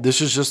all. This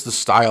is just the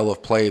style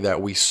of play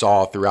that we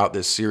saw throughout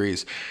this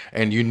series,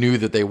 and you knew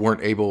that they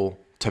weren't able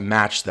to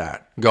match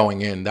that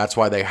going in. That's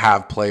why they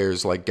have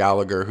players like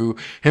Gallagher, who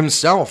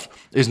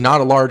himself is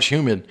not a large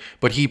human,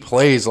 but he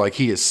plays like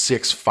he is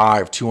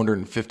 6'5",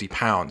 250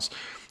 pounds.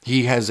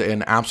 He has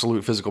an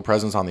absolute physical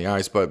presence on the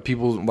ice, but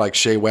people like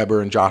Shea Weber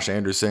and Josh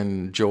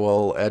Anderson,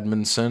 Joel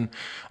Edmondson,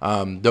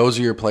 those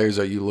are your players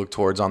that you look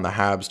towards on the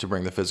Habs to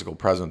bring the physical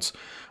presence.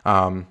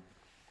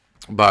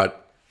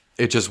 But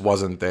it just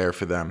wasn't there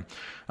for them.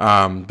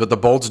 But the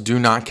Bolts do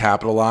not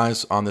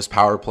capitalize on this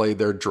power play.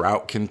 Their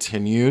drought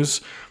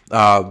continues.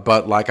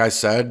 But like I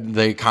said,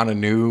 they kind of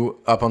knew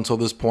up until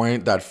this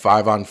point that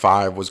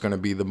 5-on-5 was going to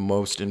be the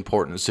most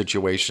important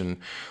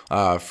situation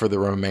for the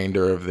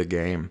remainder of the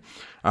game.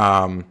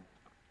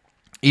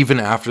 Even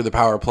after the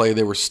power play,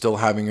 they were still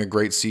having a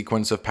great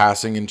sequence of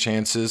passing and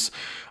chances.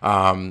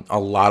 A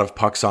lot of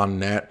pucks on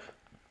net.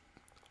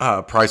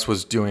 Price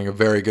was doing a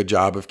very good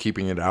job of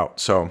keeping it out.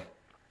 So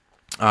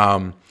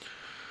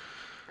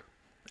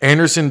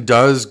Anderson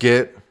does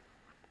get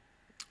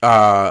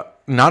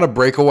not a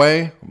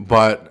breakaway,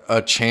 but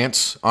a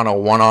chance on a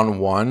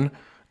one-on-one.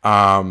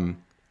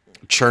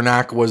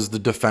 Chernak was the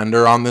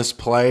defender on this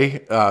play.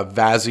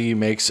 Vazzy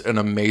makes an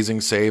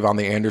amazing save on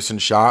the Anderson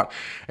shot,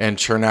 and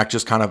Chernak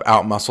just kind of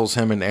outmuscles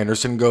him, and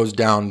Anderson goes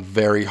down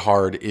very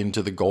hard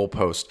into the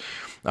goalpost.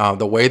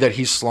 The way that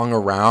he slung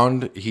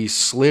around, he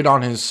slid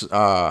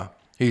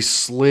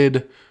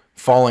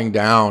falling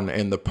down,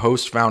 and the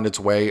post found its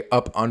way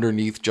up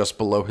underneath just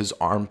below his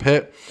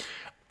armpit.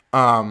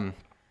 I'm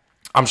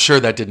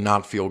sure that did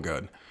not feel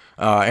good.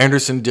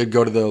 Anderson did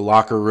go to the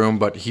locker room,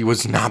 but he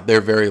was not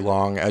there very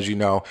long. As you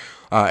know,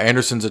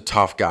 Anderson's a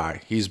tough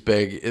guy. He's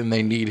big, and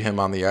they need him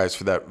on the ice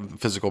for that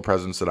physical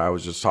presence that I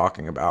was just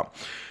talking about.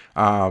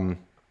 But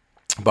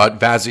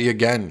Vazzy,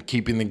 again,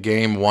 keeping the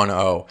game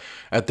 1-0.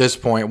 At this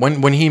point,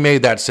 when he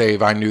made that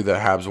save, I knew the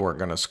Habs weren't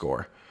going to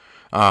score.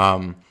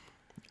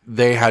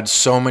 They had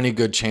so many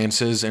good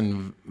chances,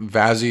 and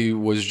Vazzy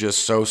was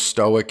just so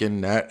stoic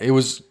in net. It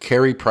was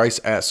Carey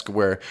Price-esque,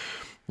 where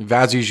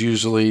Vazzy's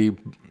usually,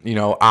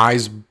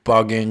 eyes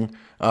bugging,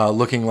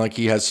 looking like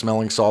he has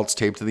smelling salts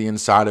taped to the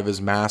inside of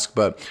his mask,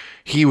 but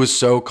he was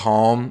so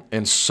calm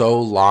and so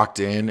locked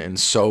in and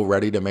so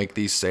ready to make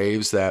these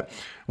saves that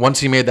once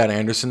he made that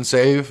Anderson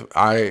save,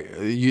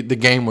 the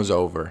game was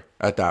over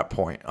at that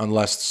point,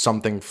 unless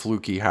something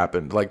fluky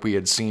happened, like we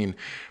had seen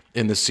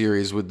in the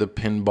series with the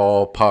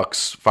pinball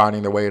pucks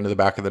finding their way into the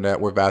back of the net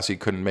where Vazzy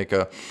couldn't make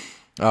a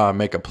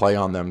play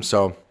on them.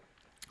 So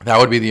that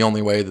would be the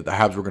only way that the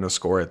Habs were going to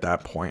score at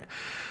that point.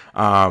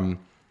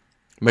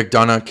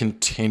 McDonough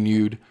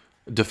continued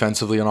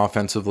defensively and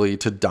offensively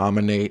to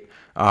dominate.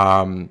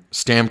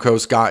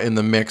 Stamkos got in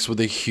the mix with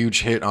a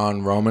huge hit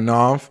on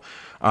Romanov,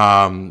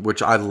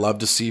 which I'd love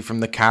to see from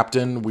the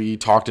captain. We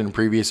talked in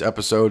previous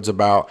episodes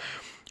about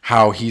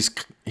how he's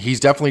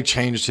definitely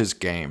changed his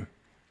game.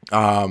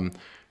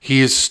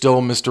 He is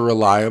still Mr.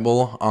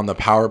 Reliable on the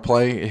power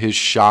play. His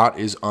shot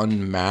is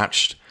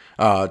unmatched.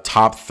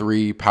 Top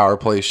 3 power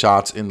play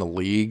shots in the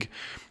league.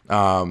 He's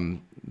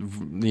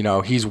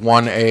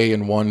 1A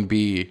and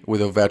 1B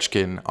with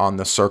Ovechkin on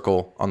the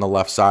circle on the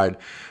left side.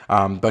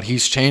 But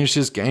he's changed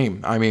his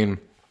game. I mean,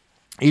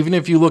 even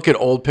if you look at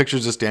old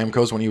pictures of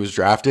Stamkos when he was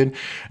drafted,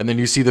 and then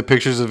you see the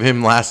pictures of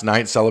him last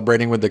night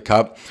celebrating with the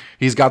cup,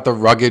 he's got the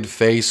rugged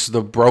face,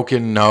 the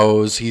broken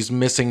nose, he's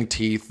missing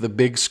teeth, the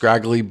big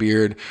scraggly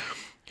beard.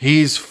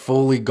 He's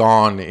fully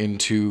gone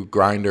into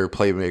grinder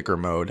playmaker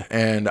mode,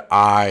 and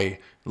I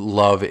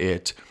love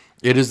it.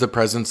 It is the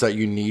presence that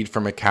you need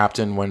from a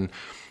captain when,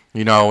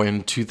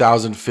 in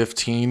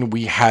 2015,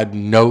 we had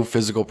no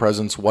physical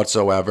presence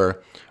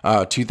whatsoever.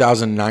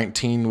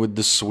 2019 with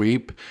the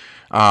sweep,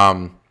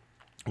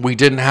 we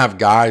didn't have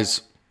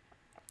guys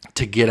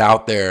to get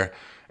out there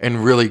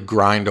and really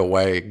grind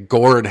away.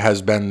 Gord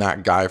has been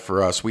that guy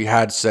for us. We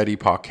had Seti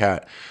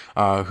Paquette,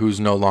 who's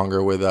no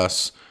longer with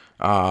us.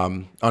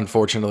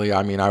 Unfortunately,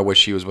 I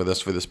wish he was with us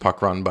for this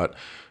puck run, but,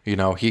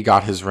 he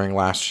got his ring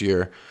last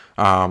year.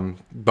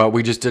 But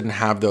we just didn't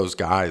have those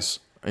guys,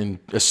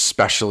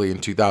 especially in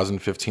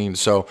 2015.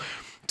 So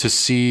to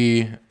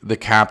see the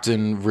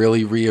captain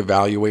really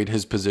reevaluate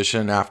his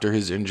position after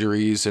his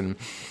injuries and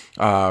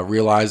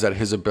realize that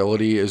his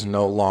ability is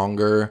no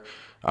longer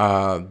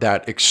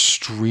that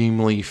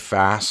extremely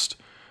fast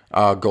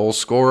goal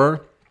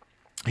scorer,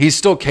 he's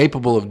still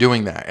capable of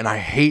doing that. And I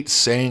hate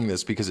saying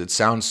this because it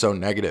sounds so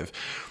negative,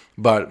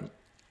 but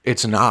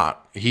it's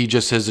not. He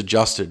just has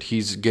adjusted.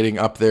 He's getting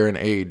up there in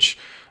age.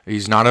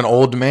 He's not an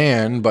old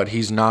man, but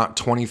he's not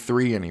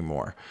 23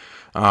 anymore.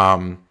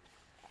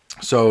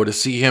 So to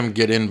see him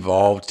get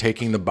involved,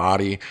 taking the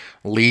body,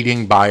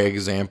 leading by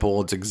example,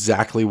 it's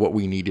exactly what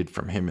we needed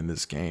from him in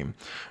this game.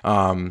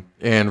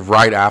 And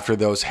right after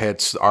those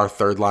hits, our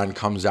third line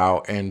comes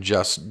out and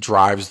just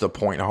drives the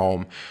point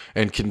home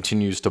and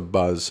continues to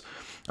buzz.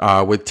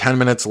 With 10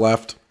 minutes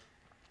left,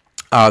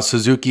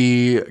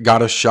 Suzuki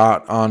got a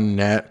shot on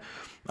net.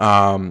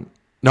 No,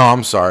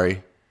 I'm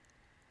sorry.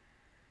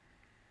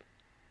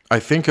 I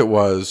think it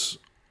was,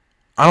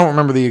 I don't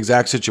remember the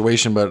exact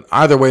situation, but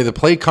either way, the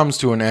play comes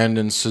to an end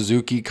and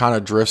Suzuki kind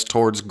of drifts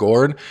towards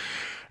Gord.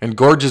 and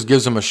Gord just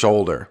gives him a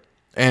shoulder.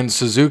 And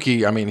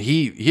Suzuki, I mean,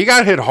 he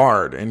got hit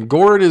hard. And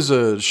Gord is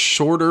a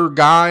shorter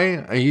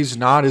guy. He's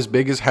not as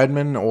big as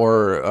Hedman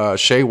or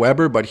Shea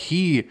Weber, but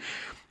he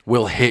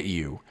will hit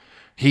you.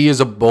 He is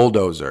a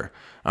bulldozer.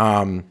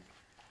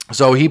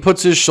 So he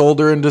puts his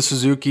shoulder into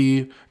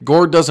Suzuki.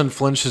 Gord doesn't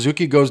flinch.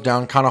 Suzuki goes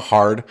down kind of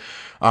hard.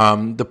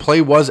 The play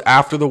was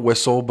after the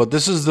whistle, but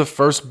this is the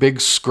first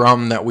big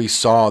scrum that we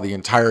saw the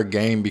entire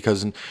game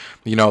because,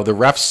 the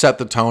refs set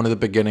the tone at the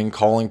beginning,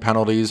 calling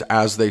penalties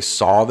as they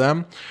saw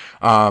them.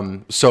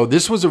 So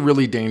this was a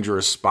really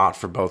dangerous spot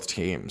for both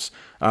teams.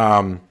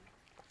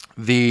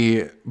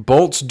 The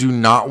Bolts do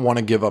not want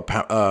to give up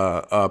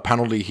a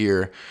penalty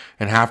here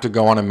and have to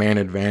go on a man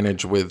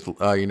advantage with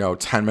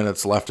 10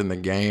 minutes left in the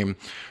game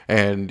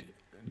and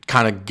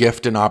kind of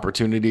gift an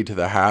opportunity to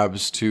the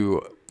Habs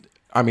to,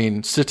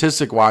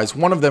 statistic wise,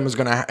 one of them is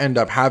going to end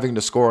up having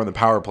to score on the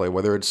power play,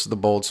 whether it's the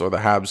Bolts or the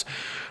Habs.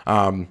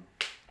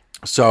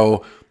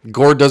 So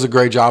Gord does a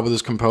great job with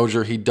his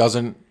composure. He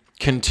doesn't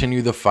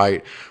continue the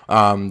fight.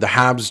 The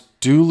Habs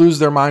do lose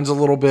their minds a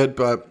little bit,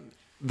 but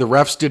the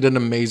refs did an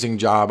amazing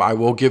job. I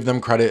will give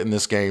them credit in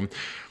this game.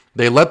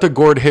 They let the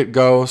Gord hit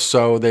go,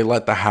 so they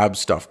let the Habs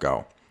stuff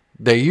go.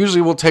 They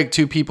usually will take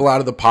 2 people out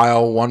of the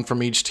pile, 1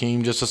 from each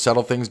team, just to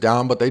settle things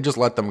down, but they just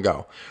let them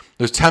go.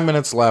 There's 10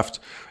 minutes left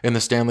in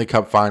the Stanley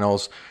Cup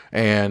Finals,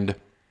 and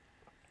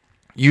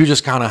you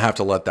just kind of have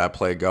to let that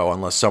play go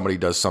unless somebody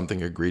does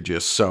something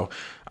egregious. So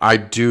I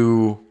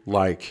do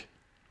like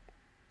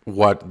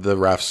what the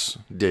refs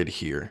did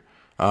here.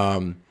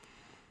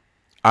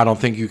 I don't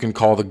think you can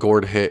call the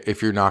Gord hit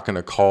if you're not going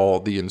to call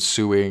the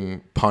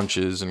ensuing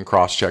punches and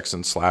cross checks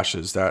and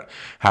slashes that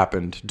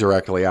happened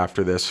directly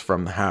after this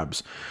from the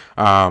Habs.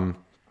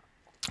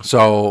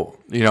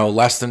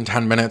 Less than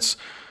 10 minutes,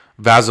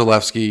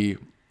 Vasilevsky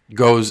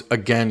goes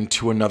again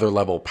to another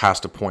level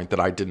past a point that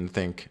I didn't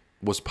think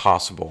was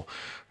possible.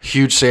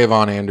 Huge save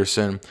on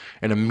Anderson,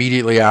 and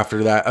immediately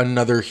after that,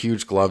 another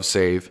huge glove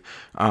save.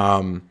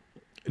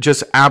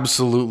 Just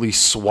absolutely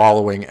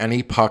swallowing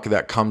any puck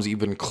that comes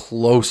even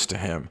close to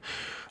him.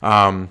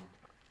 And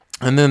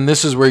then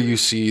this is where you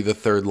see the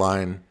third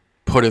line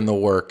put in the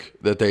work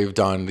that they've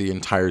done the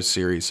entire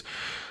series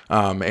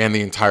and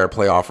the entire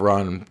playoff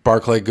run.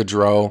 Barclay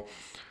Goodrow,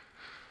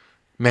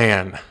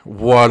 man,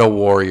 what a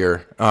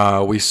warrior.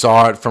 We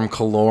saw it from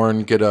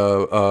Killorn get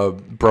a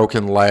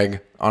broken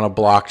leg on a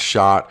blocked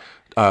shot.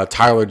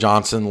 Tyler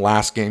Johnson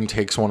last game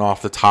takes one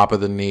off the top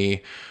of the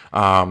knee.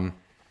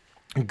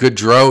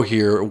 Goodrow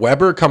here.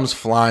 Weber comes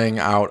flying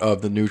out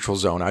of the neutral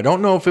zone. I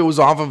don't know if it was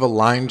off of a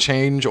line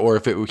change or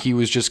if he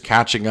was just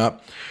catching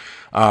up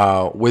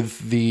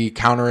with the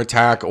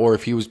counterattack or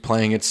if he was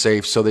playing it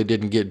safe so they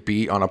didn't get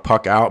beat on a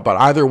puck out. But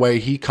either way,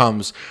 he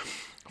comes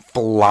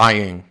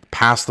flying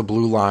past the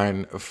blue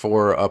line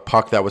for a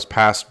puck that was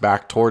passed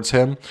back towards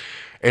him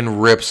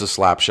and rips a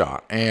slap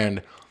shot.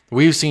 And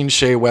we've seen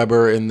Shea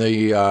Weber in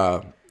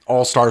the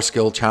all-star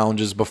skill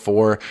challenges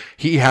before.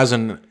 He has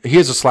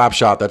a slap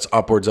shot that's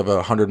upwards of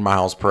 100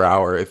 miles per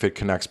hour if it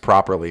connects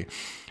properly.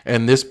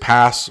 And this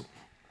pass,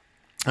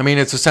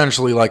 it's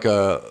essentially like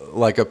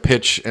a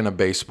pitch in a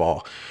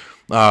baseball.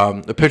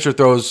 The pitcher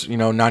throws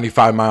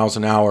 95 miles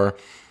an hour,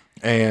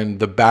 and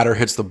the batter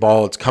hits the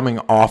ball. It's coming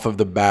off of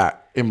the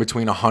bat in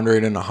between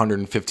 100 and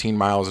 115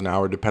 miles an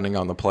hour, depending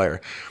on the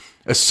player.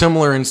 A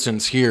similar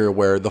instance here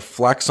where the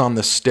flex on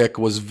the stick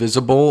was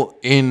visible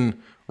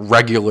in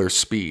regular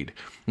speed.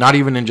 Not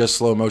even in just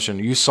slow motion.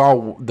 You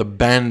saw the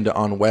bend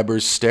on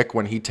Weber's stick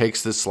when he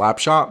takes this slap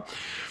shot,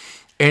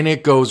 and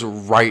it goes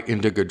right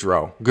into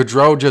Goodrow.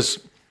 Goodrow just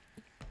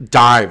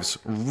dives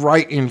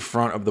right in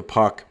front of the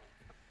puck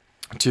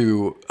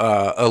to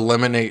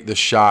eliminate the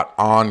shot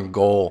on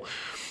goal,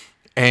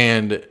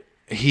 and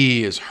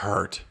he is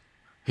hurt.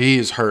 He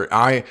is hurt.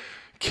 I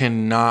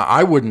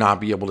would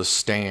not be able to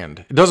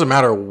stand. It doesn't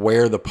matter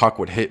where the puck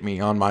would hit me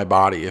on my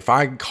body. If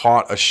I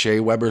caught a Shea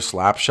Weber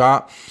slap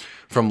shot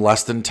from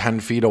less than 10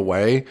 feet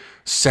away,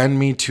 send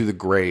me to the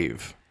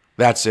grave.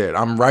 That's it.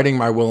 I'm writing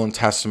my will and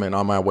testament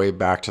on my way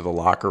back to the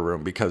locker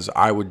room because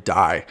I would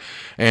die.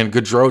 And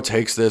Goodrow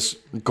takes this.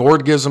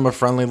 Gord gives him a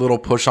friendly little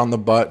push on the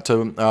butt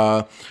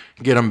to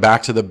get him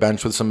back to the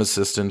bench with some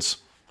assistance.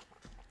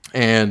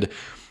 And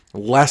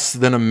less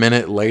than a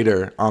minute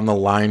later on the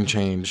line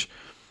change,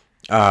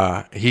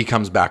 he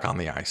comes back on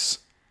the ice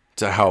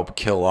to help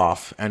kill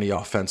off any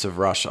offensive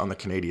rush on the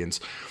Canadiens.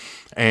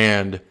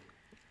 And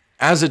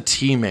as a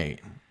teammate,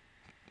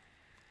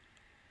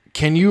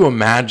 can you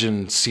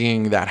imagine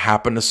seeing that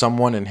happen to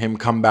someone and him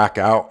come back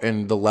out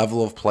and the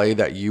level of play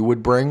that you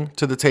would bring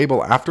to the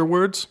table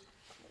afterwards?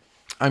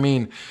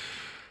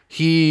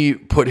 He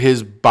put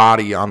his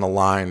body on the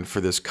line for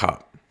this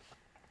cup.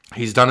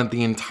 He's done it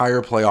the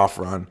entire playoff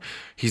run.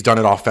 He's done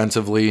it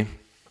offensively.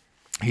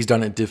 He's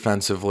done it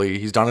defensively.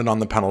 He's done it on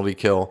the penalty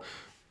kill.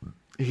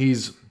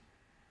 He's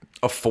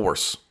a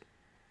force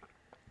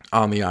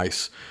on the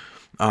ice.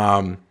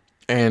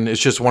 And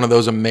it's just one of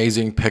those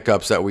amazing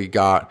pickups that we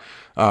got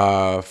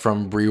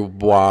from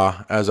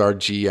Brisebois as our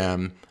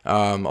GM,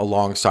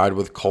 alongside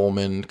with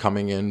Coleman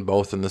coming in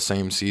both in the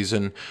same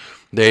season.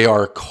 They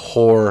are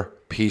core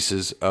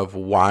pieces of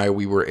why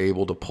we were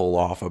able to pull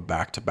off a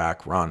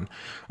back-to-back run.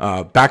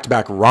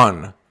 Back-to-back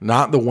run,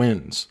 not the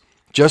wins.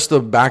 Just the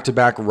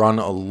back-to-back run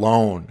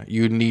alone,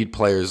 you need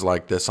players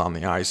like this on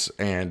the ice.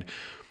 And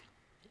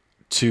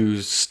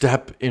to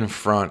step in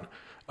front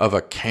of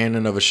a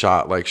cannon of a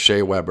shot like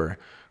Shea Weber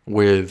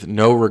with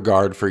no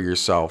regard for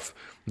yourself,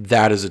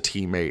 that is a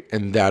teammate,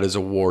 and that is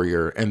a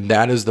warrior, and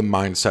that is the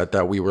mindset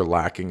that we were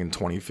lacking in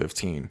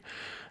 2015.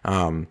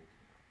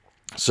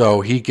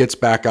 So he gets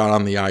back out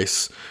on the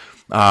ice.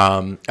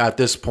 At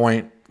this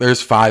point,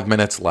 there's 5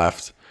 minutes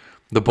left.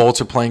 The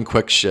Bolts are playing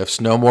quick shifts,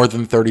 no more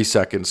than 30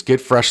 seconds. Get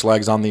fresh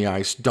legs on the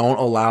ice. Don't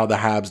allow the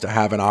Habs to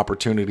have an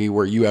opportunity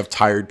where you have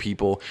tired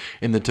people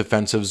in the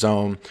defensive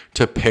zone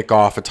to pick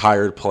off a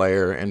tired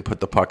player and put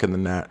the puck in the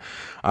net.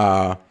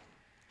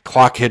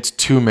 Clock hits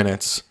 2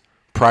 minutes.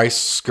 Price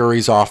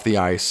scurries off the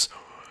ice.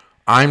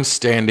 I'm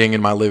standing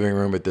in my living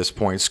room at this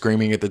point,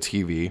 screaming at the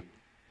TV.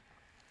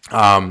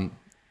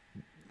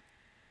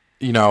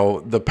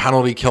 The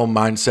penalty kill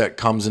mindset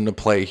comes into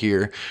play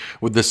here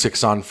with the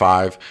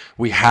 6-on-5.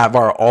 We have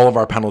all of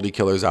our penalty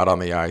killers out on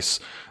the ice,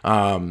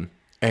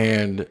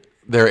 and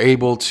they're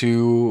able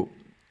to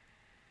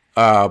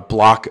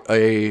block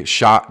a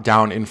shot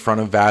down in front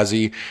of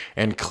Vazzy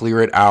and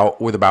clear it out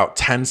with about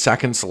 10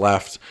 seconds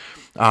left.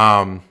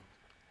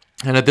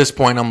 And at this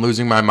point, I'm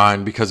losing my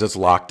mind because it's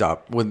locked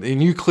up. When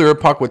you clear a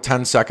puck with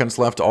 10 seconds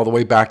left all the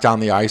way back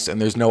down the ice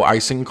and there's no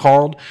icing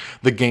called,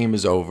 the game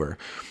is over.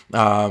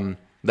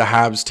 The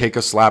Habs take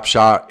a slap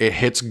shot. It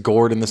hits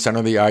Gord in the center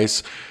of the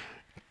ice.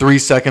 3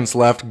 seconds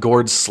left.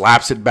 Gord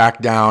slaps it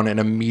back down and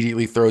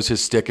immediately throws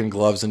his stick and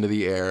gloves into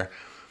the air.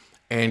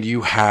 And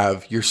you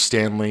have your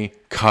Stanley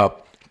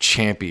Cup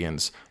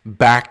champions.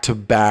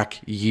 Back-to-back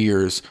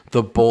years.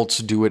 The Bolts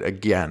do it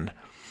again.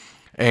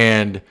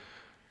 And,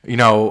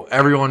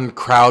 everyone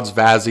crowds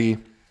Vazzy.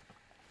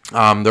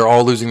 They're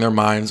all losing their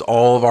minds.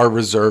 All of our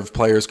reserve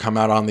players come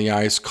out on the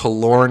ice.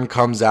 Killorn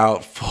comes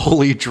out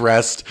fully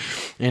dressed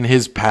in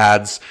his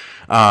pads.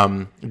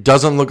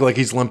 Doesn't look like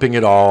he's limping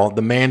at all.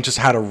 The man just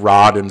had a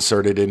rod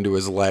inserted into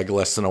his leg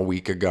less than a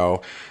week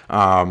ago.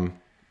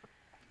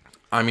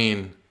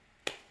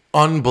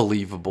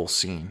 Unbelievable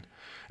scene.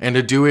 And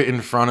to do it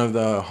in front of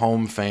the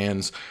home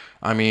fans,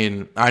 I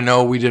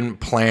know we didn't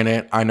plan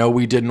it. I know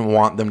we didn't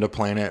want them to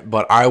plan it,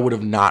 but I would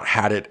have not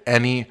had it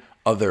any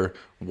other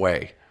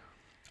way.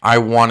 I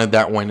wanted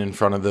that win in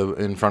front of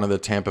the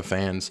Tampa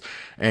fans,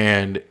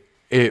 and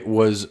it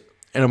was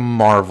a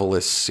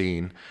marvelous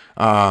scene.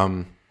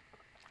 And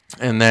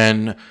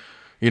then,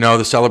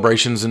 the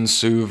celebrations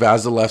ensue.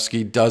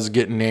 Vasilevsky does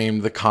get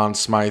named the Conn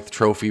Smythe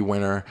Trophy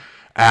winner,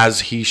 as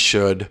he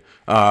should.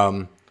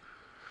 Not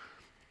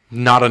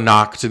a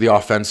knock to the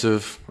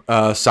offensive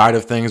side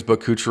of things, but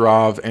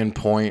Kucherov and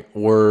Point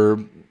were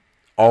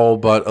all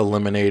but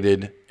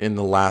eliminated in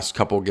the last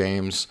couple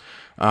games.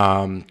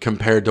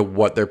 Compared to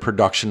what their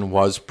production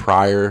was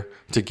prior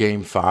to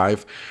Game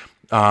 5.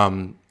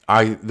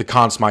 The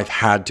Conn Smythe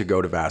had to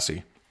go to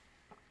Vazzy.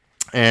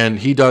 And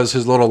he does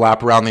his little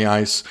lap around the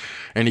ice,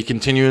 and he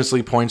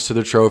continuously points to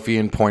the trophy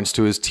and points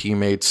to his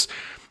teammates.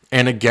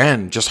 And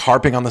again, just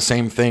harping on the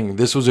same thing.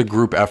 This was a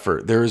group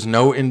effort. There is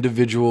no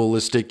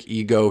individualistic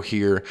ego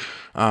here.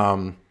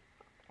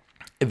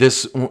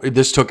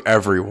 This took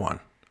everyone.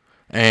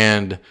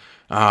 And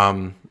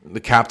the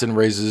captain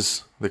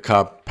raises the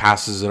cup,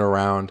 passes it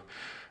around,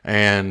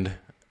 and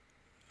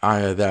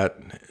I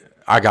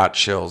got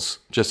chills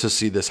just to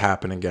see this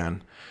happen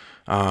again.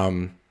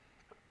 And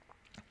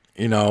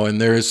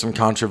there is some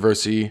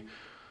controversy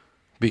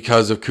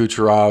because of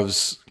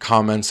Kucherov's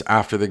comments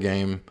after the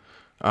game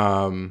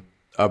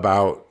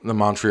about the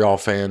Montreal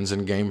fans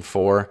in Game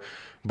 4.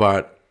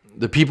 But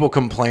the people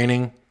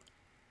complaining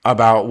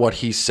about what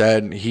he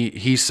said,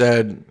 he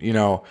said,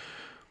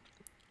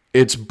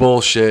 it's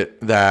bullshit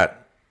that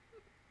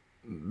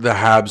the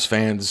Habs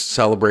fans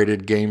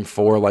celebrated Game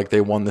 4 like they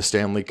won the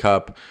Stanley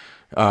Cup.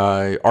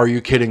 Are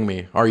you kidding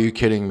me? Are you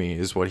kidding me?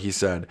 Is what he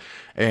said.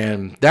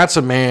 And that's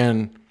a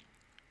man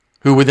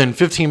who within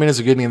 15 minutes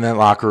of getting in that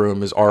locker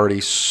room is already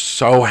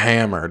so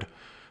hammered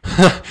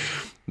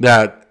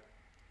that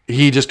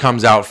he just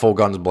comes out full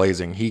guns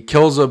blazing. He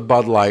kills a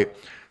Bud Light,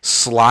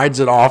 slides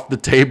it off the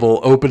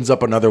table, opens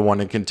up another one,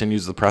 and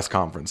continues the press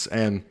conference.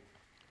 And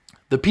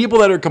the people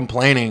that are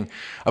complaining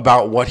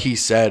about what he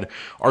said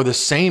are the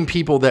same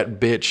people that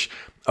bitch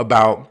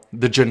about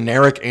the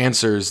generic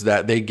answers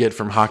that they get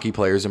from hockey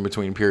players in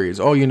between periods.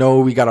 Oh,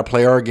 we got to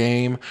play our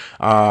game.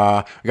 We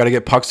got to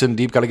get pucks in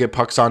deep, got to get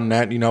pucks on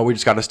net. We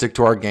just got to stick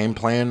to our game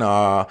plan.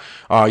 It's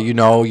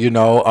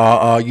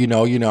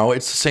the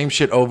same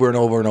shit over and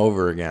over and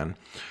over again.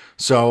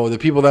 So the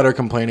people that are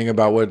complaining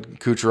about what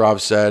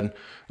Kucherov said,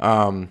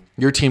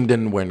 your team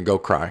didn't win. Go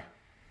cry.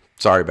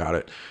 Sorry about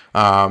it.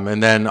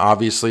 And then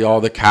obviously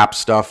all the cap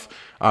stuff.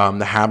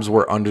 The Habs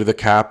were under the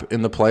cap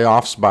in the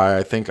playoffs by,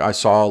 I think I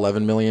saw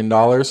 $11 million.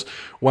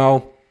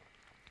 Well,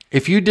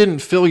 if you didn't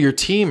fill your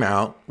team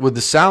out with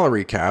the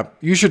salary cap,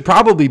 you should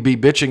probably be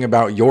bitching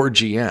about your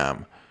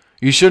GM.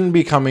 You shouldn't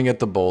be coming at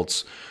the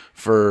Bolts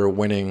for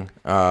winning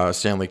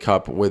Stanley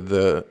Cup with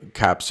the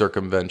cap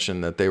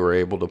circumvention that they were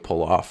able to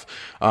pull off.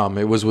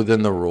 It was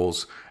within the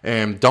rules.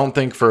 And don't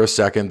think for a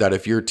second that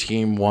if your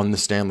team won the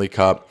Stanley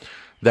Cup,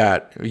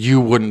 that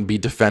you wouldn't be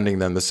defending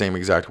them the same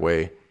exact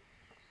way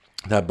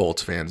that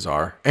Bolts fans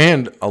are.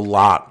 And a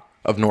lot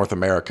of North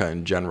America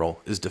in general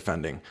is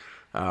defending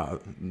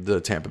the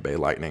Tampa Bay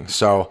Lightning.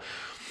 So,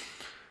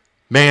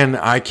 man,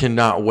 I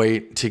cannot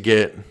wait to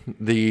get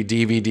the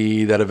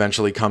DVD that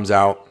eventually comes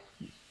out.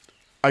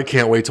 I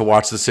can't wait to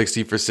watch the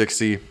 60 for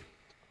 60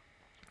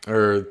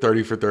 or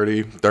 30 for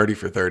 30, 30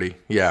 for 30.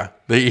 Yeah,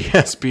 the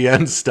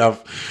ESPN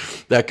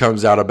stuff that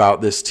comes out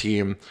about this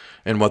team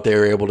and what they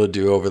were able to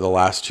do over the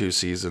last 2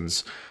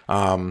 seasons.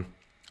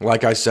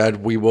 Like I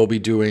said, we will be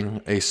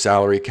doing a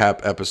salary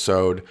cap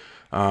episode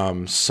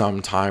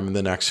sometime in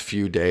the next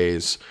few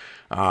days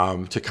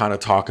to kind of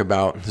talk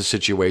about the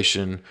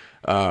situation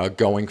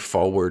going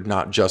forward,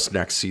 not just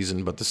next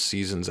season, but the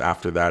seasons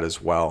after that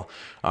as well.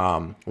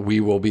 We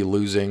will be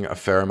losing a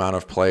fair amount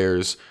of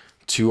players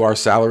to our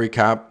salary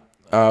cap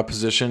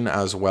position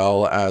as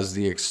well as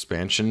the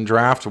expansion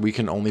draft. We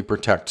can only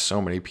protect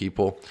so many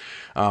people.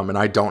 And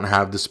I don't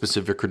have the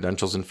specific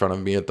credentials in front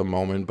of me at the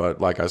moment, but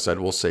like I said,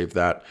 we'll save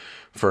that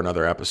for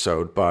another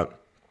episode. But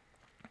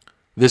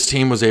this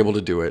team was able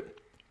to do it.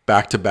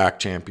 Back-to-back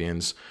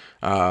champions.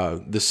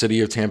 The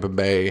city of Tampa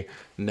Bay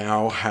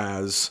now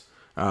has,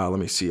 let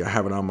me see, I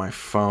have it on my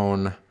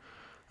phone.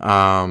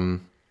 The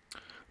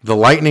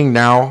Lightning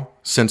now,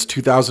 since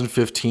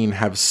 2015,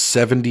 have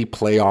 70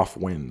 playoff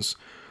wins.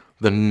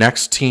 The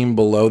next team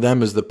below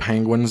them is the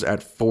Penguins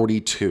at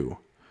 42.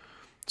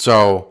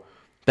 So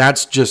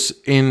that's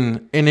just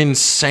an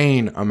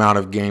insane amount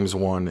of games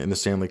won in the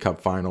Stanley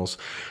Cup Finals.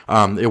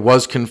 It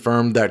was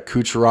confirmed that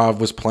Kucherov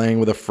was playing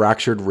with a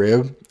fractured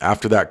rib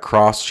after that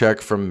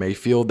cross-check from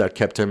Mayfield that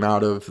kept him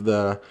out of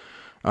the,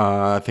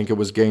 I think it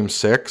was Game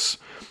 6.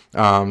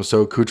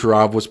 So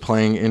Kucherov was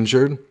playing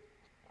injured.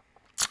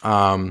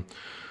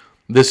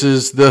 This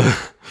is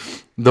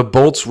the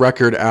Bolts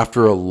record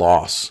after a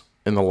loss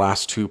in the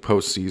last 2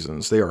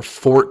 postseasons. They are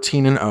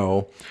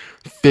 14-0,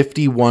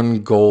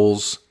 51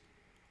 goals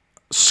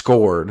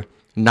scored,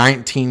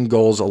 19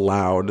 goals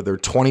allowed. They're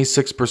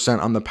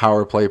 26% on the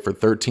power play for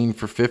 13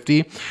 for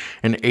 50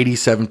 and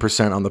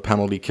 87% on the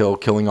penalty kill,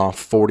 killing off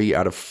 40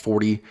 out of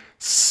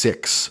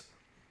 46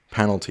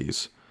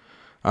 penalties.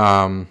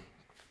 The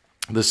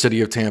city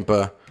of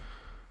Tampa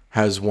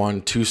has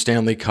won 2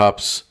 Stanley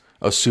Cups,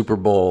 a Super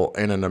Bowl,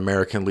 and an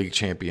American League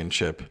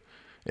championship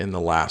in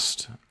the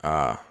last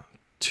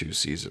 2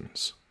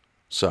 seasons.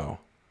 So,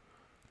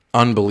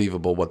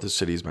 unbelievable what the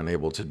city's been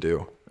able to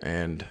do.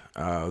 And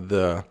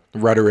the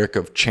rhetoric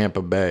of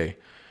Champa Bay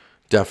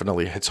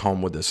definitely hits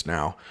home with this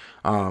now.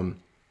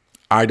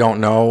 I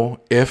don't know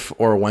if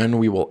or when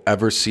we will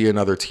ever see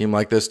another team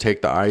like this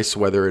take the ice,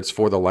 whether it's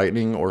for the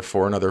Lightning or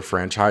for another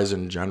franchise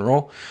in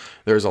general.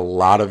 There's a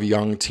lot of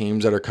young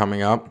teams that are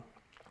coming up.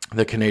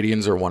 The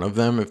Canadians are one of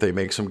them. If they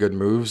make some good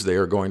moves, they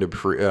are going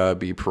to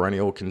be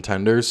perennial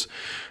contenders.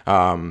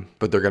 But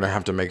they're going to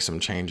have to make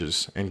some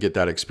changes and get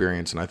that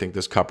experience. And I think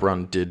this cup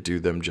run did do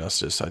them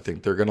justice. I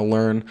think they're going to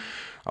learn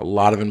a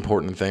lot of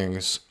important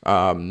things,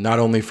 not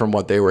only from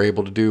what they were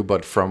able to do,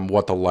 but from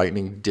what the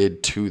Lightning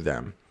did to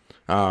them.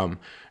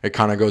 It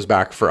kind of goes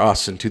back for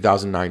us in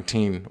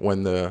 2019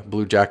 when the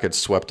Blue Jackets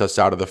swept us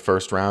out of the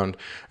first round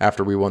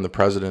after we won the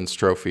President's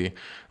Trophy.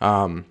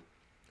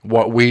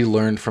 What we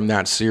learned from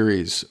that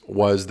series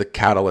was the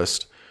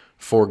catalyst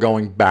for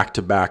going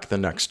back-to-back the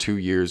next 2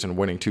 years and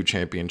winning 2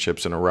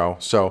 championships in a row.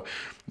 So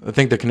I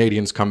think the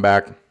Canadians come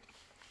back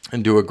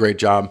and do a great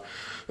job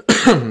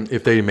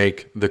if they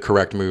make the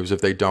correct moves.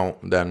 If they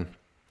don't, then,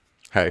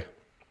 hey,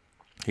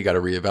 you got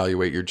to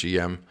reevaluate your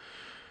GM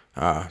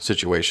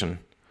situation.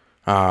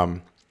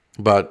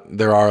 But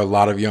there are a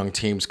lot of young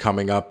teams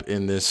coming up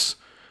in this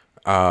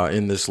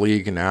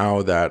league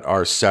now that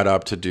are set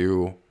up to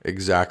do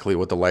exactly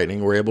what the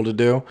Lightning were able to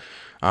do.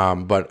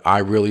 But I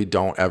really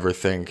don't ever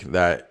think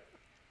that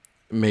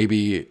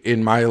maybe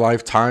in my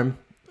lifetime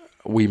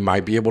we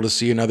might be able to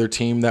see another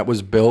team that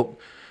was built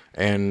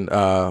and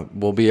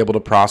will be able to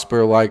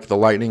prosper like the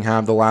Lightning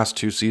have the last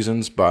 2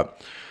 seasons.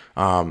 But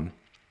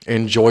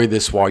enjoy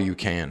this while you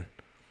can,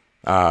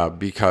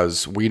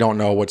 because we don't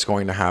know what's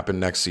going to happen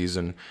next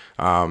season.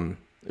 I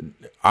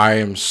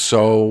am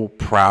so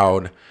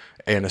proud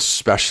and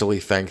especially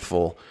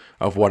thankful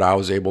of what I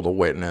was able to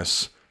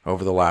witness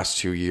over the last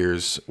 2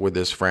 years with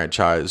this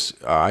franchise.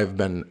 I've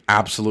been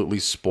absolutely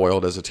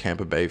spoiled as a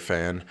Tampa Bay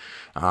fan.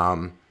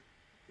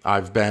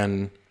 I've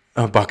been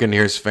a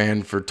Buccaneers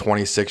fan for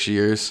 26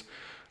 years.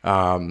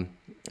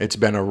 It's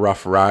been a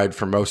rough ride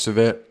for most of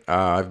it.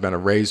 I've been a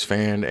Rays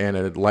fan and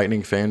a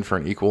Lightning fan for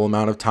an equal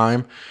amount of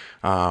time.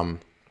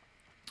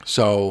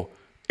 So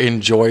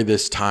enjoy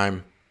this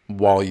time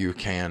while you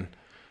can.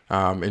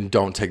 And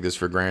don't take this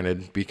for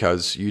granted,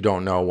 because you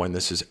don't know when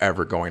this is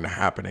ever going to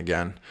happen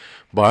again.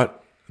 But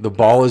the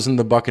ball is in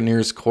the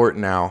Buccaneers' court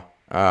now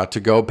to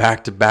go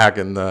back to back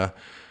in the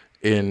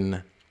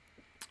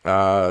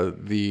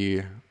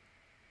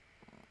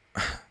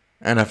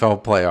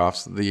NFL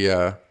playoffs,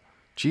 the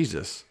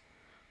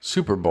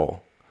Super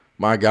Bowl.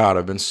 My God,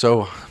 I've been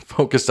so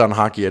focused on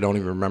hockey, I don't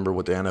even remember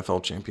what the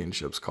NFL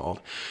championship's called.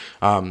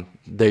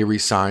 They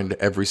re-signed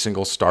every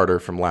single starter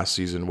from last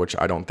season, which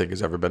I don't think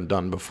has ever been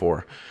done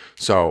before.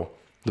 So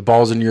the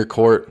ball's in your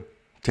court,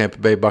 Tampa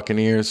Bay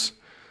Buccaneers.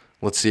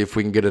 Let's see if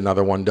we can get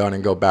another one done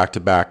and go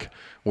back-to-back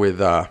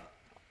with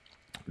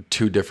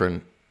two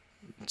different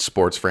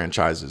sports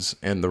franchises.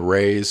 And the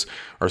Rays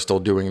are still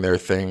doing their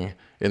thing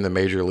in the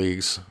major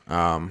leagues.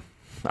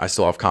 I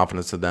still have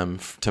confidence in them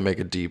to make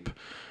a deep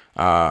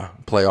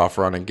playoff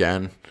run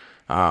again.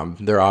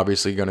 They're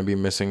obviously going to be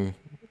missing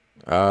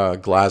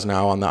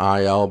Glasnow on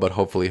the IL, but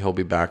hopefully he'll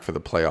be back for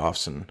the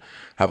playoffs and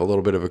have a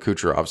little bit of a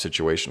Kucherov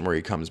situation where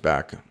he comes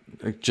back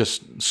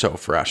just so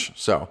fresh.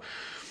 So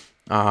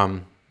I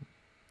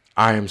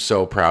am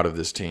so proud of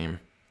this team,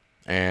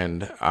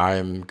 and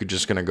I'm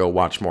just going to go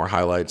watch more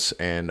highlights,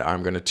 and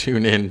I'm going to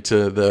tune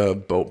into the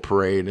boat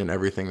parade and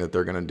everything that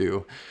they're going to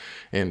do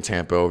in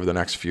Tampa over the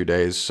next few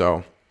days.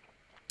 So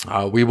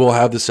we will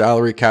have the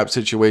salary cap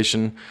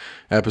situation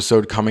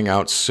episode coming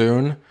out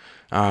soon.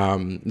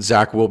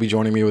 Zach will be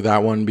joining me with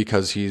that one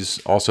because he's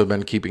also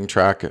been keeping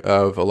track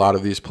of a lot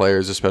of these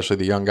players, especially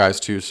the young guys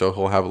too. So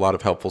he'll have a lot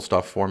of helpful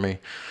stuff for me.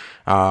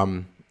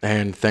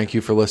 And thank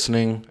you for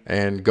listening,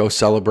 and go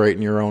celebrate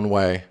in your own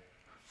way.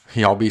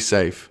 Y'all be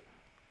safe.